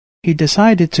 He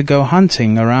decided to go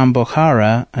hunting around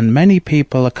Bukhara, and many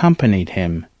people accompanied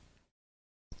him.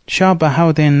 Shah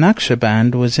Bahauddin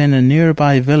Naqshband was in a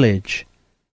nearby village.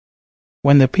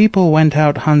 When the people went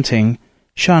out hunting,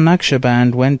 Shah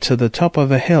Naqshband went to the top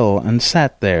of a hill and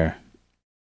sat there.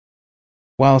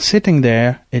 While sitting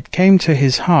there, it came to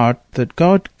his heart that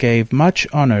God gave much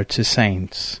honor to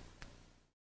saints.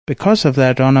 Because of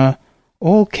that honor,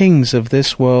 all kings of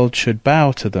this world should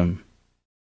bow to them.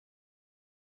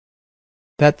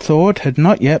 That thought had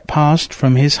not yet passed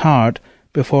from his heart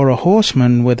before a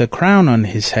horseman with a crown on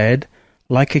his head,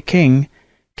 like a king,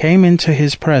 came into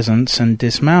his presence and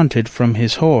dismounted from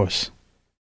his horse.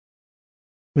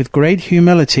 With great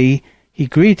humility, he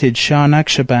greeted Shah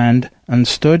Naqshband and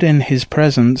stood in his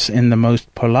presence in the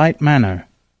most polite manner.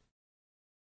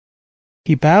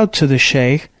 He bowed to the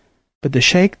sheikh, but the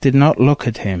sheikh did not look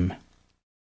at him.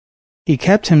 He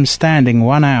kept him standing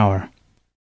 1 hour.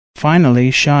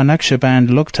 Finally, Shah Naqshband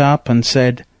looked up and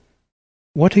said,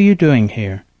 "What are you doing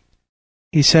here?"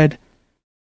 He said,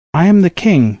 "I am the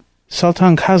king,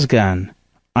 Sultan Khazgan.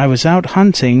 I was out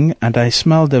hunting, and I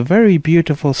smelled a very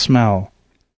beautiful smell.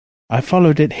 I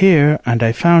followed it here, and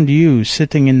I found you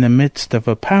sitting in the midst of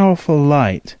a powerful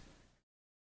light."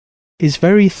 His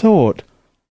very thought,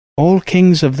 "All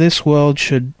kings of this world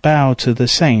should bow to the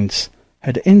saints,"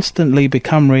 had instantly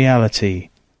become reality.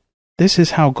 This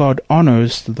is how God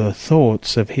honors the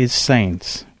thoughts of his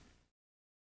saints.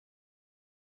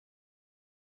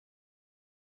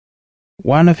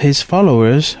 One of his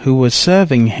followers, who was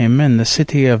serving him in the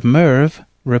city of Merv,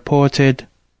 reported,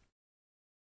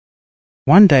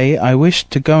 "One day I wished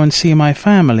to go and see my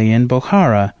family in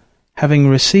Bukhara, having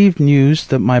received news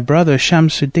that my brother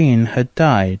Shamsuddin had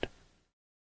died.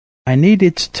 I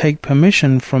needed to take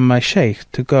permission from my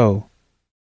sheikh to go.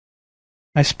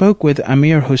 I spoke with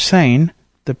Amir Hussein,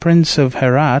 the Prince of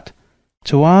Herat,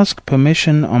 to ask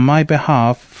permission on my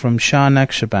behalf from Shah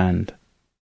Naqshband.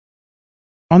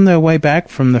 On their way back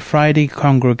from the Friday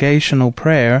congregational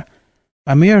prayer,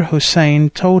 Amir Hussein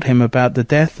told him about the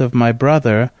death of my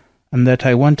brother and that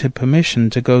I wanted permission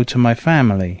to go to my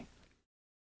family.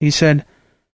 He said,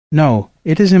 'No,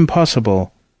 it is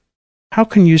impossible. How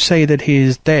can you say that he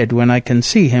is dead when I can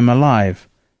see him alive?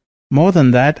 More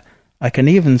than that, I can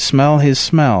even smell his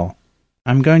smell.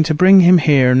 I'm going to bring him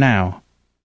here now.'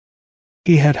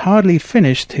 He had hardly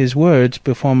finished his words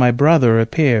before my brother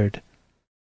appeared.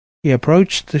 He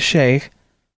approached the sheikh,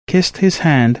 kissed his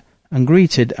hand, and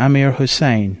greeted Amir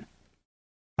Hussein.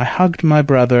 I hugged my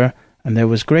brother, and there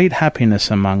was great happiness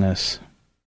among us."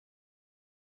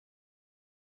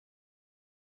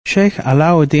 Sheikh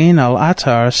Alauddin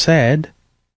al-Attar said,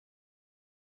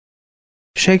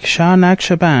 Sheikh Shah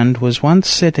Naqshband was once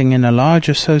sitting in a large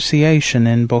association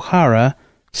in Bukhara,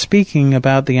 speaking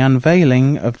about the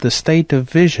unveiling of the state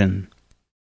of vision.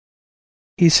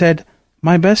 He said,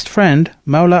 "My best friend,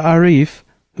 Mawla Arif,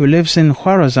 who lives in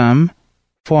Khwarazm,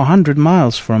 400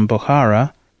 miles from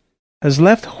Bukhara, has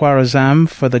left Khwarazm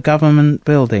for the government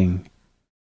building,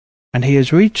 and he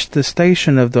has reached the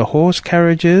station of the horse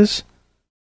carriages.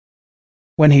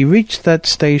 When he reached that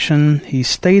station, he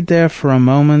stayed there for a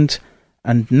moment,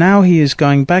 and now he is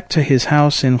going back to his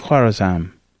house in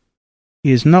Khwarazm.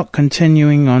 He is not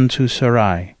continuing on to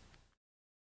Sarai."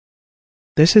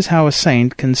 This is how a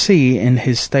saint can see in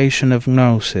his station of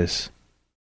gnosis.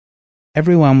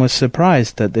 Everyone was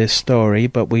surprised at this story,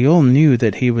 but we all knew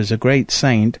that he was a great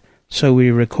saint, so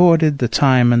we recorded the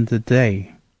time and the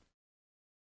day.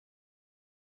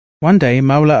 One day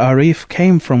Mawla Arif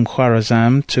came from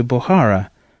Khwarazm to Bukhara,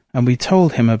 and we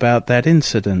told him about that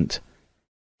incident.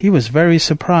 He was very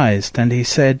surprised, and he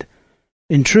said,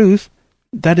 "In truth,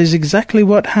 that is exactly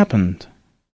what happened."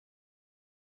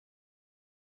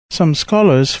 Some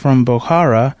scholars from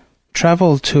Bukhara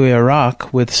traveled to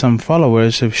Iraq with some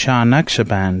followers of Shah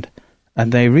Naqshband,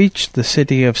 and they reached the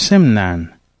city of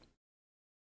Simnan.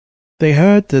 They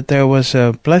heard that there was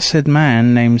a blessed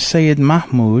man named Sayyid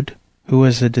Mahmud, who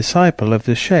was a disciple of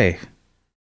the Sheikh.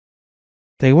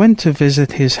 They went to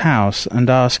visit his house and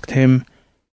asked him,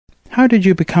 "How did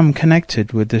you become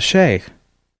connected with the Sheikh?"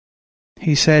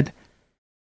 He said,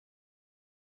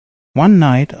 "One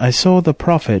night I saw the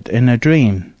Prophet in a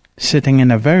dream, sitting in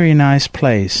a very nice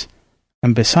place,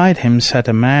 and beside him sat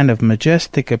a man of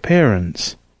majestic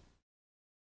appearance.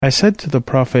 I said to the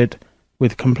Prophet,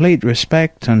 with complete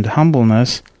respect and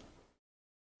humbleness,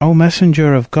 'O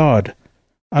Messenger of God,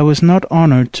 I was not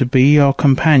honored to be your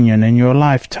companion in your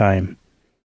lifetime.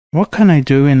 What can I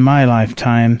do in my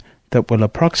lifetime that will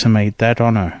approximate that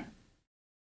honor?'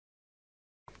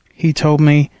 He told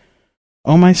me,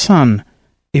 'O my son,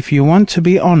 if you want to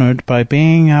be honored by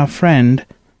being our friend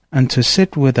and to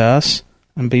sit with us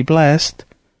and be blessed,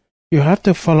 you have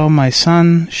to follow my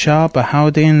son Shah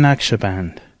Bahauddin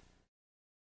Naqshband.'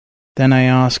 Then I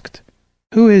asked,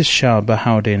 'Who is Shah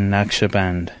Bahauddin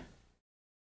Naqshband?'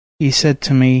 He said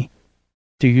to me,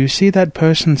 'Do you see that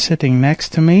person sitting next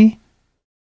to me?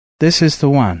 This is the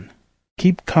one.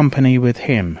 Keep company with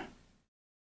him.'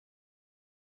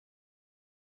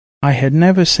 I had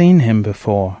never seen him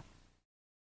before.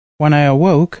 When I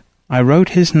awoke, I wrote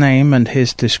his name and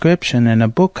his description in a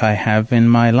book I have in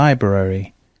my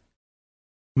library.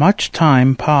 Much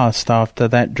time passed after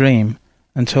that dream,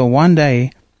 until one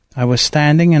day I was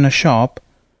standing in a shop.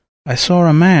 I saw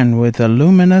a man with a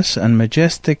luminous and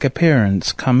majestic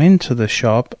appearance come into the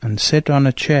shop and sit on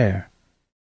a chair.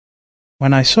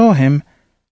 When I saw him,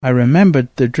 I remembered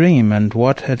the dream and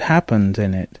what had happened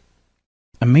in it.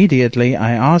 Immediately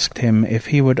I asked him if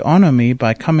he would honor me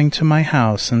by coming to my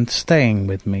house and staying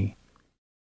with me.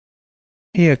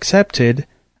 He accepted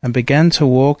and began to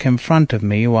walk in front of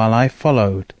me while I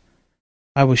followed.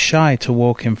 I was shy to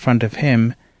walk in front of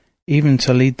him even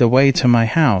to lead the way to my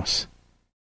house.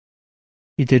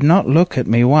 He did not look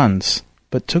at me once,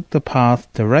 but took the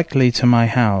path directly to my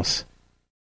house.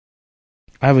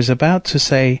 I was about to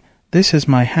say, "This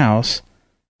is my house,"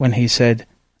 when he said,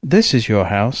 "This is your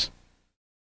house."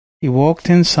 He walked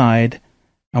inside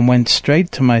and went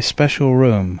straight to my special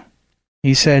room.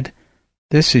 He said,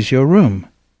 "This is your room."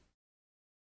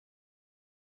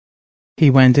 He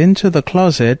went into the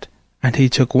closet and he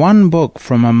took one book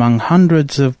from among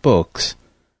hundreds of books.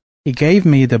 He gave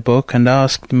me the book and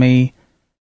asked me,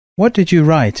 "What did you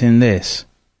write in this?"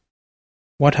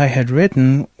 What I had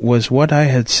written was what I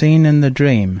had seen in the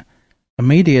dream.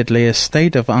 Immediately a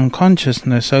state of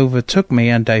unconsciousness overtook me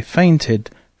and I fainted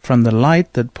from the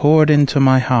light that poured into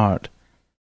my heart.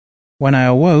 When I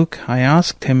awoke, I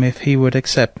asked him if he would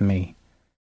accept me.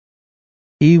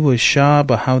 He was Shah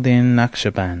Bahauddin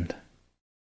Naqshband.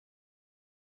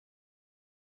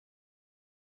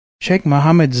 Sheikh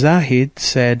Muhammad Zahid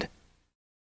said,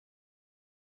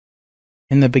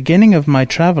 "In the beginning of my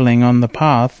traveling on the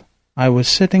path, I was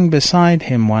sitting beside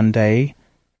him one day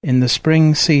in the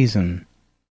spring season.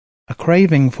 A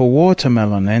craving for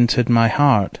watermelon entered my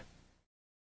heart.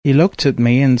 He looked at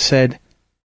me and said,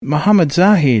 'Muhammad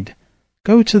Zahid,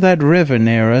 go to that river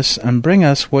near us and bring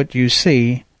us what you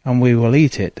see, and we will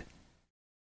eat it.'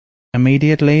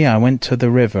 Immediately I went to the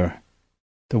river.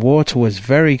 The water was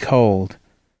very cold.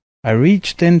 I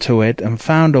reached into it and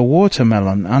found a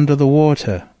watermelon under the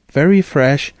water, very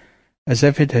fresh, as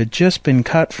if it had just been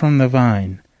cut from the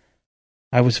vine.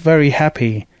 I was very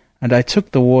happy, and I took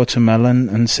the watermelon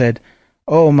and said,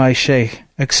 'Oh, my sheikh,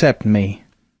 accept me.'"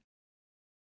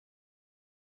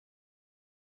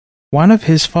 One of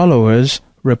his followers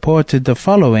reported the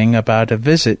following about a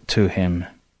visit to him.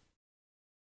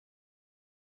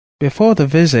 Before the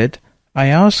visit, I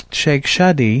asked Sheikh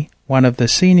Shadi, one of the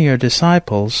senior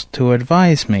disciples, to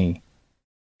advise me.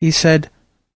 He said,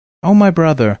 "Oh, my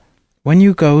brother, when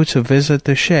you go to visit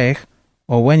the sheikh,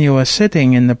 or when you are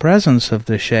sitting in the presence of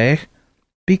the sheikh,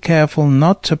 be careful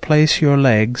not to place your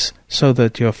legs so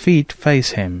that your feet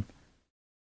face him."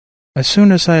 As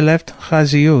soon as I left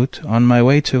Khaziyut on my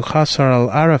way to Khasar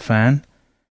al-Arafan,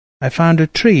 I found a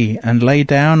tree and lay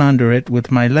down under it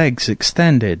with my legs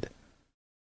extended.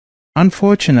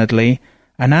 Unfortunately,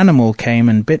 an animal came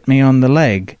and bit me on the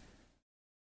leg.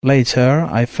 Later,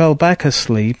 I fell back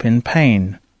asleep in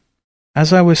pain.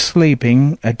 As I was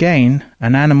sleeping, again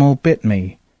an animal bit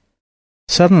me.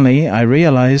 Suddenly, I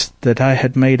realized that I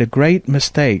had made a great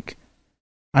mistake.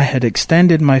 I had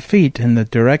extended my feet in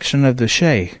the direction of the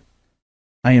sheikh.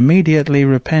 I immediately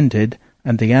repented,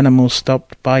 and the animal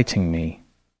stopped biting me.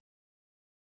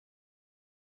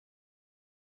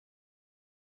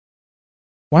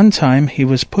 One time he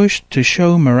was pushed to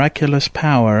show miraculous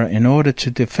power in order to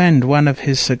defend one of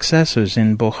his successors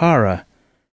in Bukhara,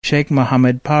 Sheikh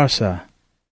Muhammad Parsa.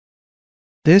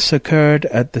 This occurred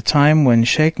at the time when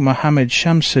Sheikh Muhammad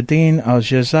Shamsuddin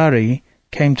al-Jazari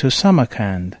came to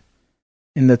Samarkand,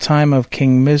 in the time of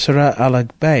King Misra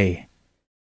al-Bey,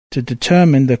 to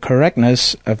determine the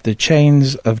correctness of the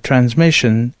chains of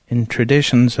transmission in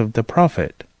traditions of the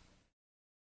Prophet.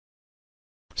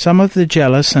 Some of the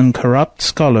jealous and corrupt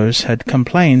scholars had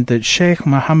complained that Sheikh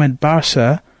Muhammad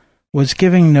Parsa was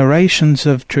giving narrations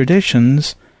of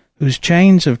traditions whose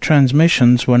chains of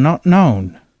transmissions were not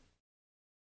known.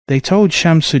 They told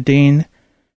Shamsuddin,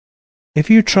 "If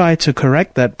you try to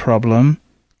correct that problem,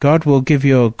 God will give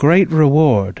you a great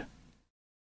reward."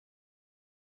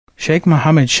 Sheikh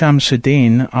Muhammad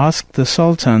Shamsuddin asked the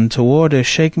Sultan to order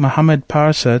Sheikh Muhammad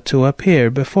Parsa to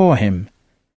appear before him.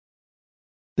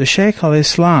 The Sheikh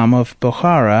al-Islam of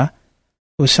Bukhara,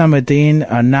 Husamuddin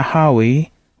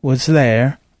al-Nahawi, was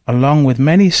there, along with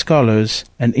many scholars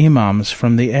and imams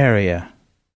from the area.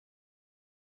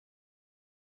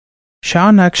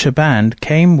 Shah Naqshband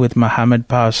came with Muhammad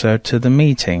Parsa to the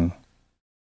meeting.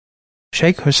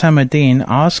 Sheikh Husamuddin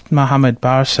asked Muhammad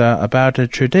Parsa about a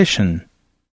tradition.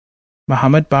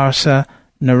 Muhammad Parsa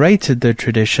narrated the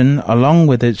tradition along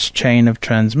with its chain of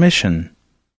transmission.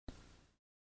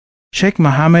 Sheikh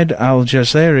Muhammad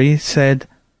al-Jazari said,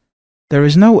 "There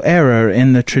is no error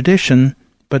in the tradition,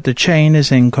 but the chain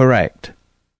is incorrect."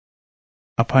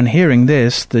 Upon hearing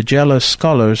this, the jealous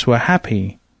scholars were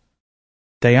happy.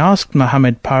 They asked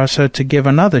Muhammad Parsa to give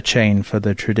another chain for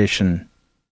the tradition.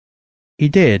 He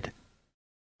did,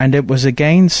 and it was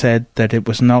again said that it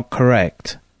was not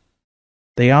correct.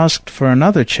 They asked for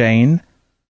another chain,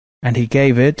 and he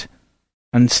gave it,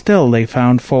 and still they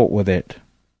found fault with it.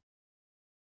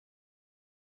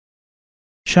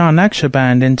 Shah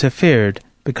Naqshband interfered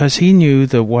because he knew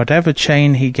that whatever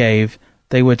chain he gave,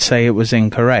 they would say it was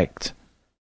incorrect.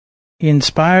 He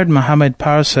inspired Muhammad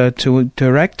Parsa to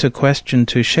direct a question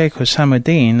to Sheikh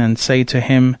Husamuddin and say to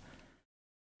him,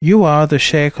 "You are the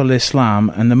Sheikh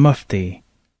al-Islam and the Mufti.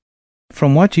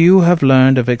 From what you have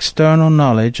learned of external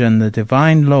knowledge and the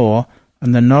divine law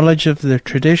and the knowledge of the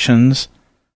traditions,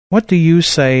 what do you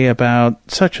say about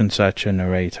such and such a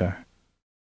narrator?"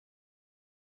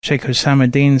 Sheikh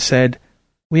Husamuddin said,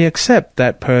 "We accept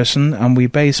that person and we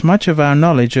base much of our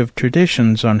knowledge of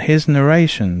traditions on his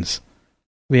narrations.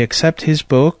 We accept his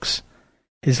books.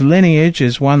 His lineage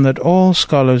is one that all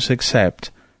scholars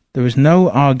accept. There is no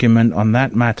argument on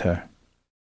that matter."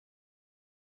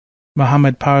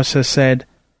 Muhammad Parsa said,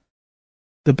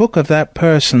 "The book of that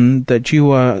person that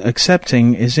you are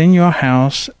accepting is in your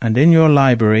house and in your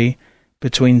library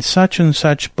between such and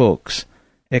such books.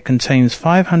 It contains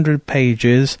 500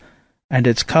 pages, and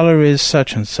its color is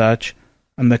such and such,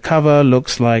 and the cover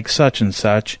looks like such,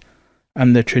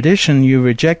 and the tradition you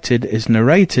rejected is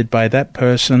narrated by that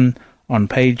person on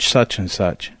page such and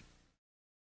such."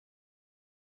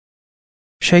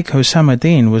 Sheikh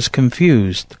Husamuddin was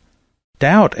confused.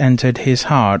 Doubt entered his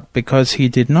heart because he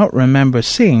did not remember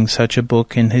seeing such a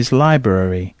book in his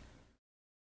library.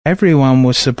 Everyone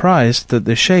was surprised that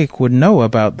the sheikh would know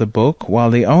about the book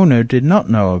while the owner did not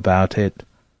know about it.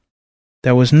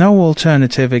 There was no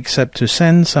alternative except to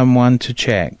send someone to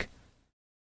check.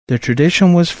 The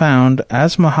tradition was found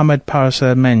as Muhammad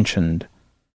Parsa mentioned.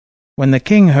 When the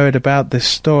king heard about this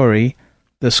story,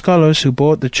 the scholars who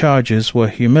brought the charges were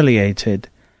humiliated,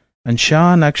 and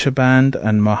Shah Naqshband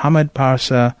and Muhammad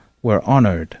Parsa were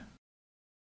honored.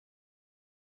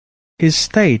 His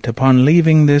state upon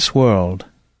leaving this world.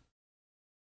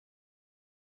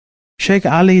 Sheikh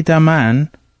Ali Daman,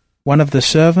 one of the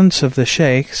servants of the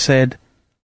sheikh, said,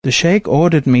 "The sheikh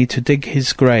ordered me to dig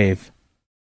his grave.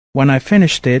 When I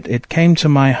finished it, it came to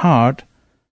my heart,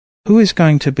 who is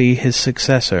going to be his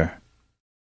successor?"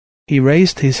 He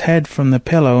raised his head from the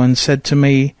pillow and said to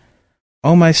me,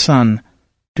 "O my son,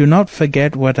 do not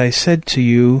forget what I said to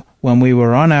you when we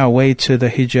were on our way to the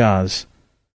Hijaz.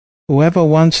 Whoever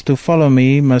wants to follow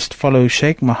me must follow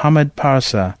Sheikh Muhammad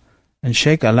Parsa and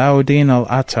Sheikh Alauddin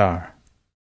al-Attar."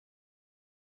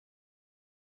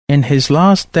 In his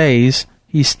last days,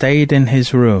 he stayed in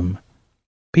his room.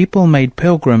 People made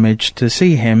pilgrimage to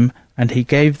see him, and he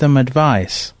gave them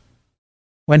advice.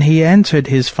 When he entered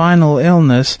his final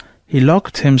illness, he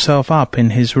locked himself up in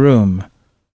his room.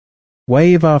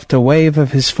 Wave after wave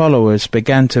of his followers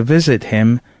began to visit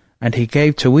him, and he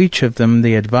gave to each of them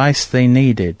the advice they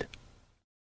needed.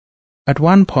 At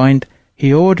one point,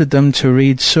 he ordered them to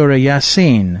read Surah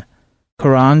Yasin,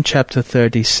 Quran chapter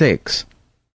 36.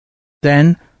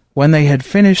 Then, when they had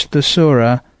finished the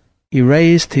surah, he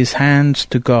raised his hands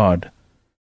to God.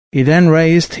 He then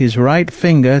raised his right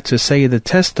finger to say the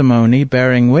testimony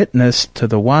bearing witness to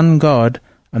the one God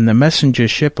and the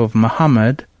messengership of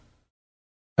Muhammad.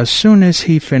 As soon as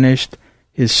he finished,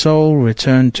 his soul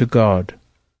returned to God.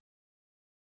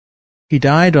 He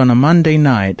died on a Monday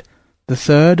night, the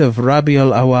 3rd of Rabi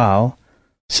al-Awwal,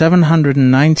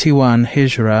 791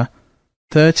 Hijra,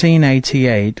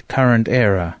 1388 current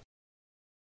era.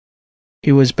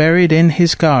 He was buried in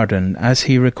his garden as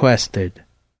he requested.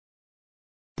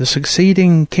 The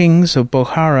succeeding kings of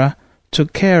Bukhara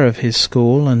took care of his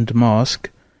school and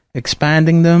mosque,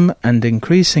 expanding them and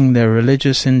increasing their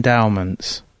religious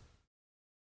endowments.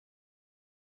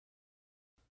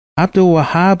 Abdul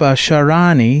Wahhab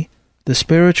al-Sharani, the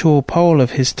spiritual pole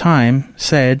of his time,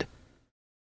 said,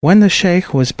 "When the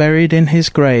sheikh was buried in his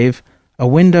grave, a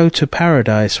window to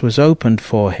paradise was opened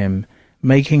for him,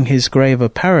 making his grave a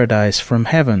paradise from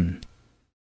heaven.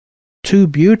 Two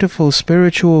beautiful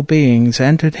spiritual beings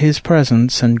entered his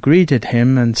presence and greeted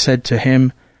him and said to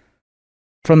him,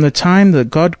 'From the time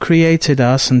that God created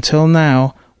us until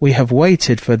now, we have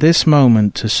waited for this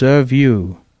moment to serve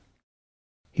you.'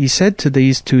 He said to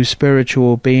these two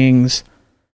spiritual beings,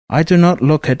 'I do not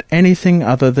look at anything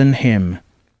other than him.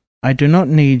 I do not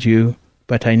need you,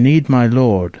 but I need my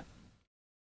Lord.'"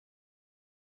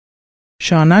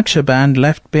 Shah Naqshband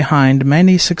left behind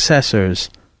many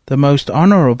successors, the most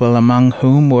honorable among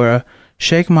whom were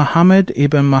Sheikh Muhammad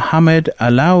ibn Muhammad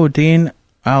Alauddin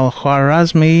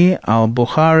al-Khwarazmi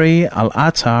al-Bukhari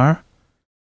al-Attar,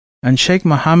 and Sheikh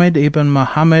Muhammad ibn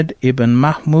Muhammad ibn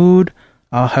Mahmud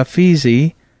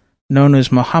al-Hafizi, known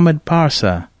as Muhammad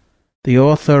Parsa, the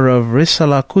author of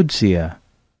Risala Qudsiyya.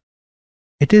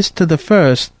 It is to the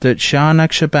first that Shah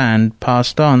Naqshband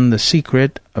passed on the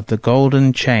secret of the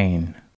golden chain.